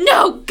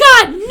 No,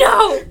 God,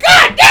 no!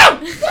 God,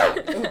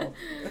 no!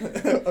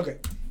 Okay.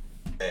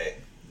 Hey,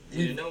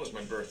 you didn't know it was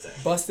my birthday.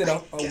 Busted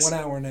up 1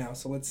 hour now,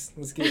 so let's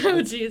get.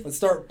 Oh, jeez. Let's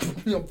start.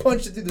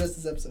 Punching through the rest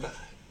of this episode. Well,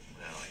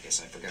 I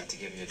guess I forgot to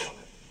give you a donut.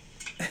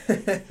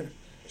 You're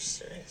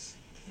serious.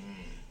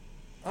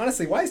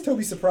 Honestly, why is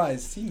Toby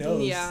surprised? He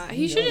knows. Yeah,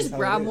 he should knows just how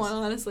grab it is. one,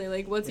 honestly.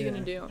 Like, what's he gonna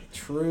do?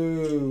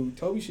 True.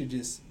 Toby should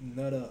just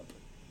nut up.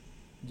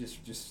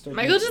 Just start.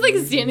 Michael's just like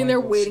moving standing there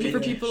Michael's waiting feet. for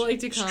people like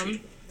to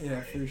come.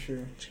 Yeah, for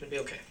sure. It's gonna be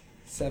okay.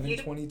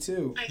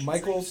 7:22.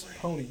 Michael's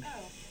pony.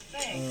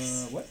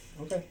 What?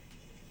 Okay.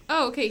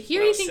 Oh, okay.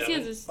 Here When I he was thinks he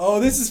 7. has this. Oh,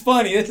 this is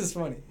funny. This is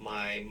funny.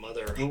 My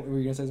mother. What, were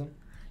you gonna say something?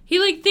 He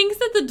like thinks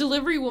that the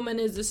delivery woman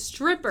is a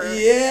stripper.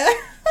 Yeah.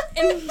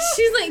 And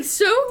she's like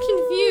so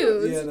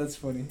confused. Yeah, that's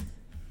funny.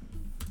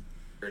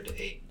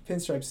 A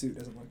Pinstripe suit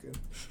doesn't look good.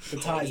 The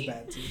tie's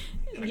bad too.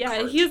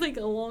 Yeah, he has like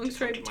a long to come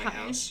striped to my tie.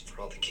 house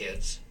for all the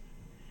kids,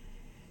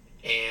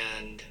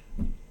 and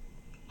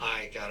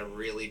I got a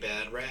really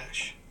bad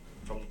rash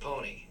from the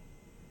pony.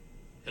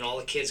 And all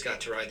the kids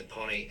got to ride the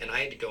pony, and I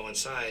had to go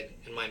inside,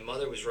 and my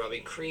mother was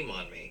rubbing cream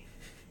on me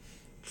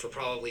for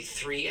probably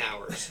 3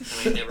 hours,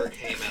 and I never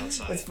came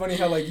outside. It's funny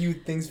how like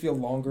things feel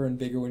longer and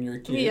bigger when you're a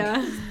kid.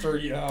 Yeah.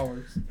 30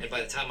 hours. And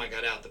by the time I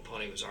got out, the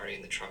pony was already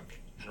in the truck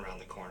and around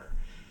the corner.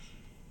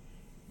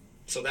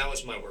 So that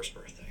was my worst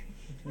birthday.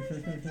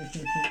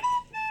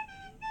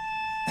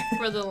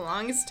 For the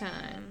longest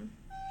time.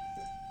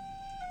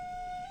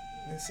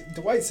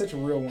 Dwight's such a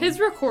real one. His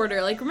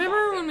recorder, like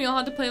remember when we all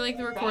had to play like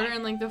the recorder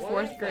in like the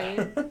 4th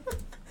grade?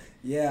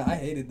 Yeah, I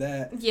hated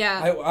that.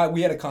 Yeah.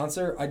 We had a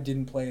concert. I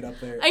didn't play it up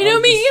there. I know,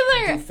 would me just do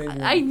either.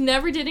 fingering. I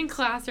never did in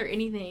class or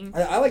anything.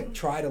 I like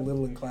tried a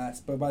little in class,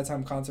 but by the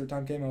time concert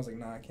time came, I was like,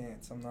 nah, I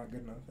can't. So I'm not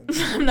good enough.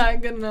 I'm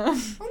not good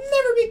enough. I'll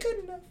never be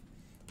good enough.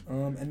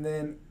 And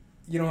then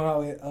you know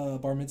how it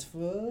bar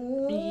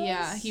mitzvah.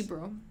 Yeah,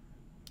 Hebrew.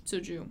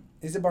 Soju.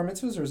 Is it bar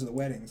mitzvahs or is it the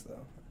weddings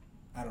though?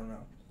 I don't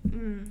know.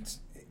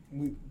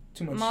 We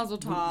too much. Mazel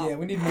tov.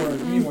 We need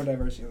more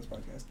diversity on this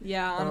podcast.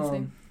 Yeah,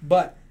 honestly.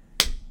 But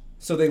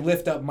so they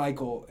lift up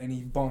Michael and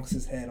he bonks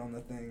his head on the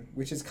thing,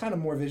 which is kind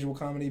of more visual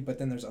comedy. But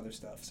then there's other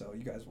stuff. So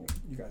you guys will.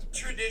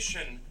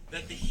 Tradition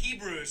that the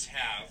Hebrews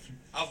have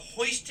of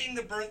hoisting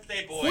the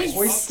birthday boy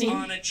Hoisting? up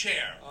on a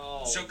chair.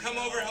 So come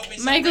over, help me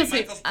Michael's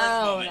celebrate like, Michael's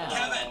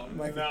birth moment.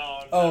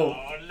 Michael.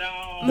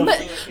 No.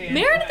 But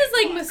Meredith is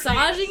like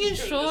massaging his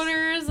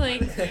shoulders,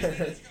 like.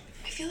 I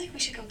feel like we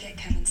should go get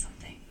Kevin something.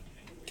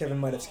 Kevin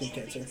might have skin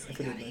cancer. I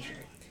forgot to mention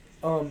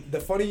it.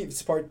 The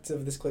funniest part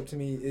of this clip to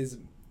me is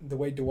the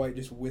way Dwight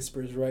just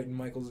whispers right in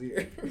Michael's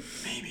ear.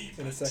 Maybe.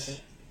 In a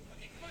second.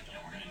 We're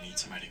gonna need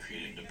somebody to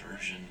create a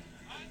diversion.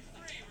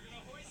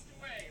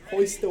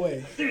 Hoist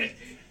away.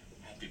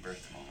 Happy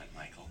birthday moment,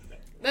 Michael.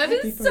 That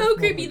Happy is so birth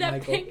creepy. moment, That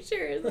Michael.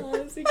 picture is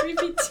honestly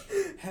creepy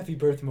too. Happy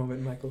birth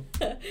moment, Michael.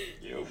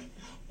 You.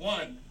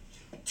 1,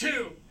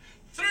 2,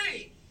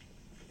 3.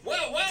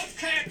 Well,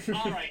 cat.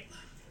 All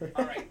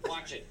right,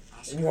 watch it.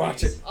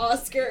 Watch it.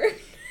 Oscar.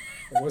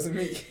 It wasn't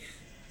me.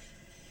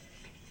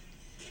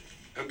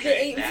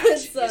 Okay, The that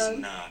 8-foot is sub.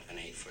 not an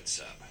 8-foot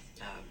sub.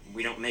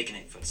 We don't make an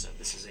 8-foot sub.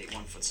 This is 8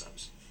 1-foot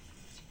subs.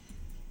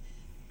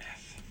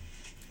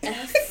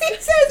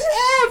 It says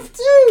F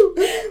too. What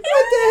the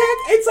heck?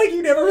 It's like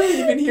you never really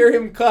even hear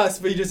him cuss,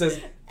 but he just says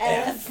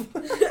F.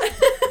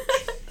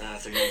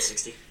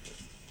 39.60.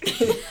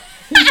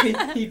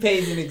 he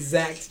pays an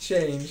exact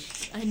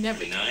change. I never.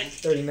 39.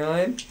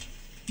 39.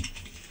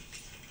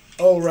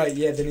 Oh right,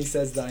 yeah. Then he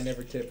says the I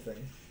never tip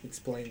thing. He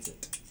explains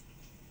it.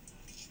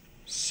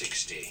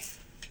 60.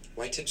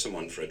 Why tip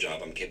someone for a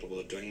job I'm capable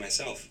of doing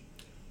myself?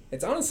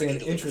 It's honestly I an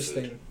can deliver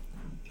interesting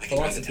I can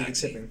drive a philosophy to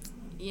taxi. tipping.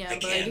 Yeah, I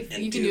but can if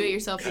and you can do it do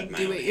yourself, cut then my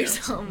do own it hair.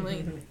 yourself.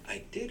 Like,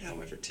 I did,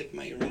 however, tip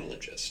my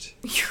urologist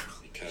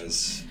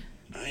because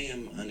I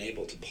am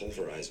unable to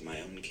pulverize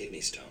my own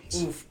kidney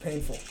stones. Oof,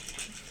 painful.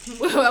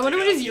 I wonder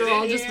what his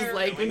urologist was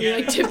like when you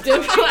like tipped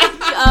him.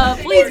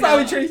 Like, please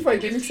probably no. true. He probably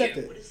didn't accept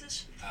it.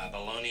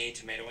 Bologna,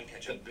 tomato, and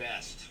ketchup. The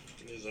best.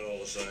 These are all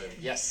the same.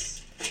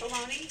 Yes.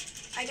 Bologna?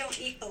 I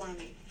don't eat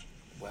bologna.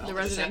 Well, The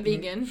resident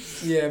vegan.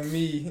 Yeah,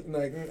 me.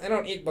 Like, I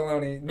don't eat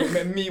bologna.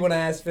 Me when I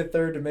asked Fifth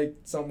Third to make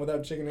something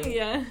without chicken in it.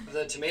 Yeah.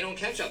 The tomato and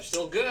ketchup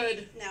still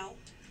good. No.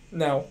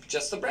 No.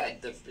 Just the bread.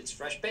 It's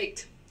fresh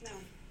baked. No.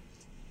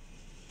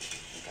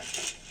 Okay.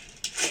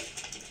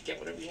 Get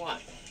whatever you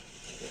want.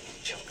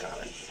 Choke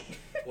on it.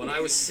 When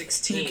I was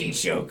 16, You can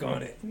choke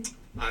on it.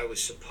 I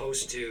was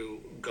supposed to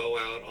go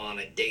out on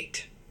a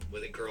date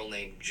with a girl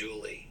named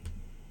Julie.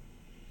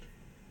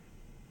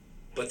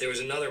 But there was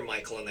another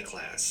Michael in the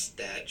class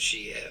that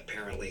she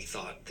apparently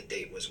thought the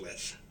date was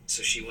with.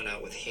 So she went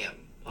out with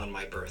him on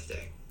my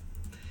birthday.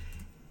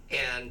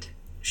 And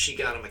she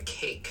got him a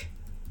cake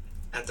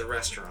at the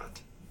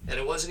restaurant. And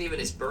it wasn't even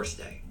his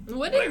birthday. What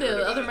When I did heard the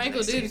about other it Michael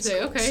next day do to at say,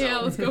 school. okay, So yeah,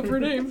 let's go for a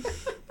name?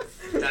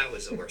 That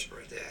was the worst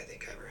birthday I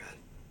think I ever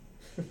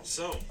had.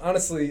 So,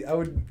 Honestly, I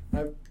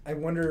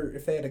wonder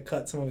if they had to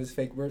cut some of his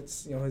fake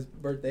births, his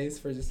birthdays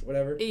for just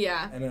whatever.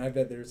 Yeah. And I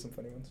bet there's some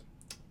funny ones.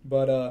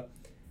 But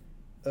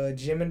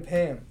Jim and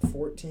Pam,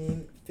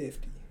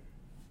 1450.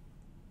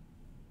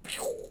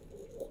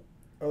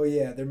 Oh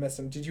yeah, they're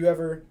messing. Did you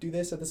ever do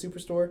this at the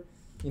Superstore?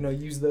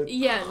 Use the.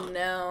 Yeah,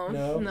 no.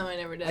 No? No, I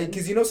never did.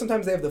 Because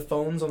sometimes they have the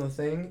phones on the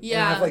thing.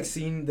 Yeah. And I've like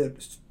seen the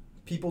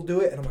people do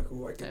it, and I'm like,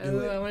 oh, I could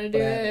do it. I want to but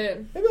do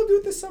it. Maybe I'll do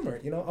it this summer.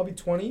 I'll be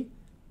 20.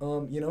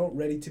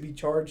 Ready to be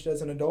charged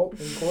as an adult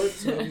in court.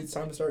 So maybe it's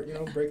time to start,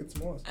 breaking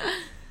some laws.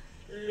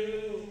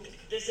 Luke,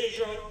 this is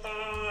your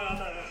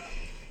father.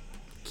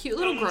 Cute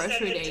little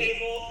grocery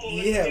date.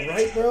 Yeah,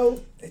 right,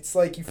 bro? It's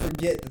like you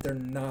forget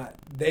that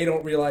they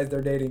don't realize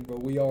they're dating,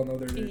 but we all know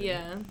they're dating.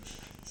 Yeah.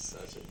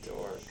 such a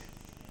dork.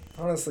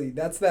 Honestly,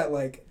 that's that,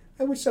 like,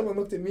 I wish someone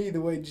looked at me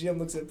the way Jim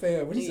looks at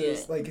Pam. What is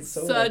this? Like, it's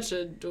so... Such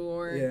a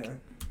dork. Yeah.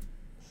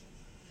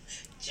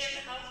 Jim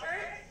Helper,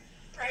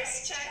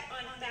 price check on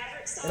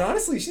fabric softener. And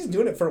honestly, she's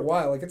doing it for a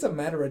while. Like, it's a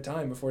matter of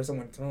time before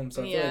someone comes.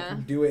 So I feel like you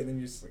do it and then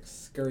you just, like,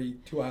 scurry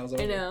 2 aisles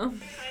over. I know. Ma'am,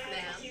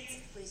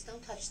 please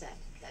don't touch that.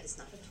 That is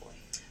not a toy.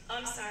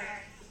 I'm sorry.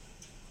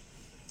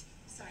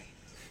 Sorry.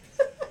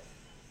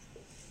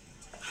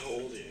 How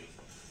old are you?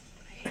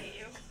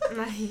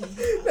 I hate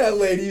you. That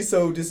lady's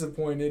so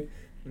disappointed.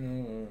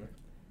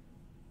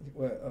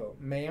 What? Oh,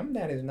 ma'am,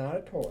 that is not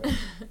a toy.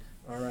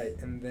 All right,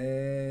 and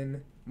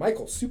then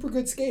Michael, super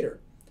good skater.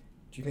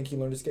 Do you think he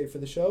learned to skate for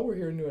the show, or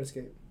he knew how to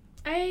skate?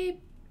 I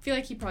feel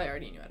like he probably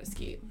already knew how to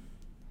skate.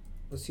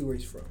 Let's see where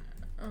he's from.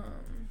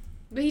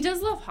 But he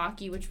does love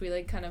hockey, which we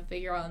like kind of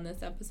figure out in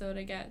this episode,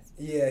 I guess.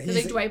 Yeah, he's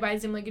like Dwight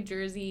buys him like a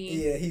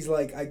jersey. Yeah, he's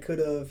like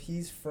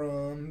He's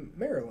from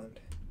Maryland,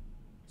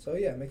 so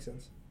yeah, it makes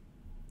sense.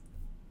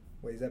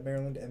 Wait, is that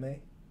Maryland? MA?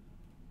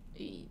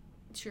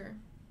 Sure.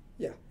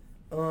 Yeah.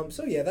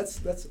 So yeah,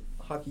 that's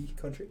hockey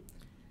country.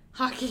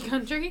 Hockey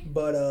country.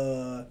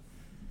 But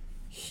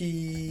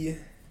he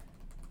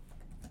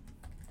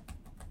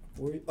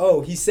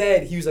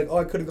said he was like,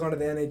 I could have gone to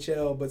the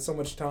NHL, but so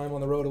much time on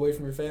the road away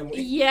from your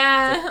family.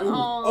 Yeah. Like,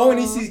 oh, and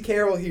he sees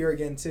Carol here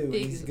again too. And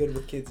he's good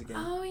with kids again.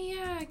 Oh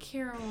yeah,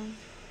 Carol.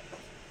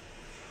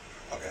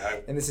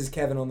 Okay. And this is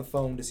Kevin on the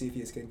phone to see if he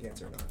has skin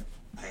cancer or not.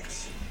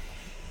 Thanks.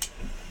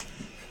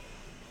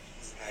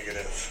 It's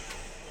negative.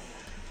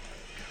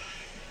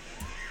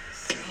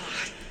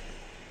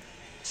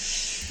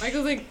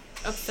 Michael's like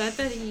upset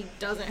that he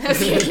doesn't have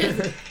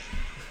kids.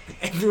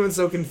 Everyone's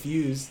so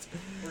confused.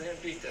 We're gonna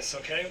beat this,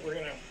 okay? We're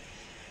gonna.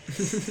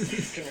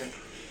 Come here.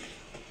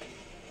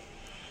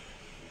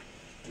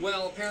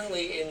 Well,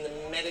 apparently in the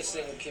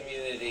medicine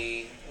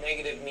community,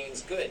 negative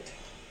means good,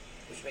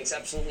 which makes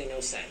absolutely no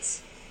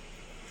sense.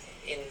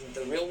 In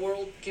the real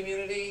world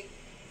community,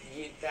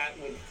 that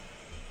would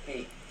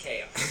be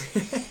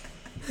chaos.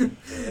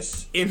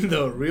 In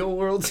the real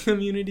world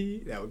community,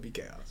 that would be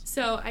chaos.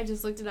 So I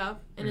just looked it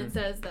up, and it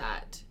says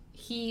that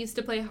he used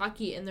to play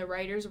hockey, and the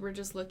writers were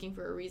just looking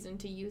for a reason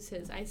to use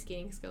his ice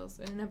skating skills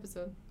in an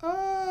episode.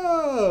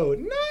 Oh,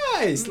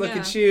 nice! Look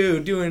at you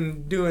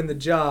doing the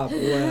job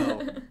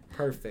well.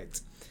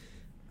 Perfect.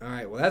 All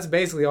right, well that's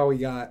basically all we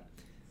got.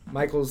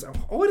 Michael's.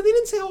 Oh, they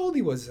didn't say how old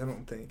he was. I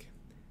don't think.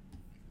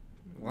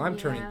 Well, I'm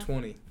turning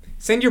 20.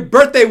 Send your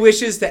birthday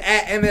wishes to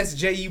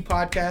 @MSJU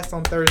Podcast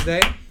on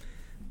Thursday.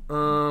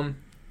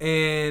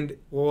 And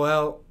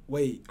well,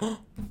 wait.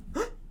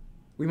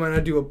 We might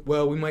not do a.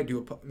 Well, we might do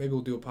a. Maybe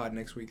we'll do a pod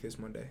next week, this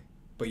Monday.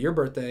 But your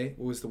birthday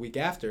was the week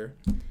after.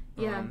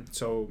 Yeah.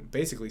 So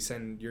basically,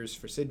 send yours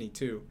for Sydney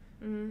too.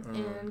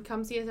 And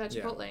come see us at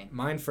Chipotle. Yeah.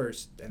 Mine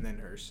first, and then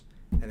hers,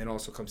 and then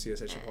also come see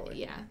us at Chipotle.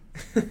 Yeah.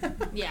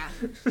 Yeah.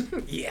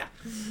 Yeah.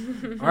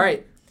 All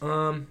right.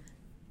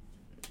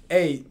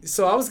 Hey,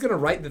 so I was gonna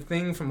write the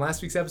thing from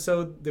last week's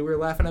episode that we were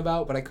laughing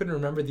about, but I couldn't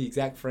remember the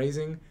exact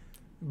phrasing.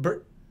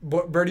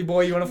 Birdie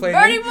boy, you want to play?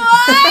 Birdie boy.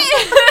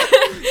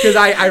 Because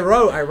I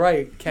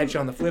write catch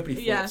on the flippity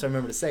flip, Yeah. so I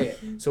remember to say it.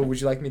 So would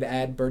you like me to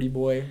add Birdie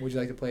Boy? Would you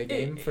like to play a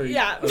game for?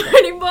 Yeah, Okay.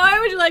 Birdie Boy,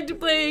 would you like to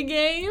play a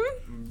game?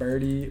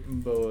 Birdie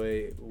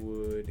Boy,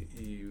 would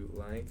you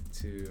like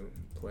to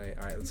play?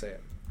 All right, let's say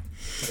it.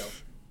 Go.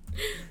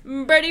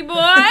 Birdie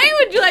Boy,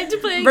 would you like to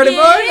play a Birdie game?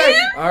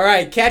 Boy. All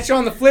right, catch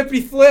on the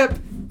flippity flip.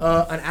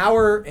 An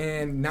hour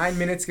and 9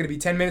 minutes. Going to be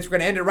 10 minutes. We're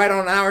going to end it right on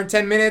an hour and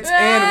 10 minutes.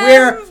 And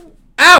we're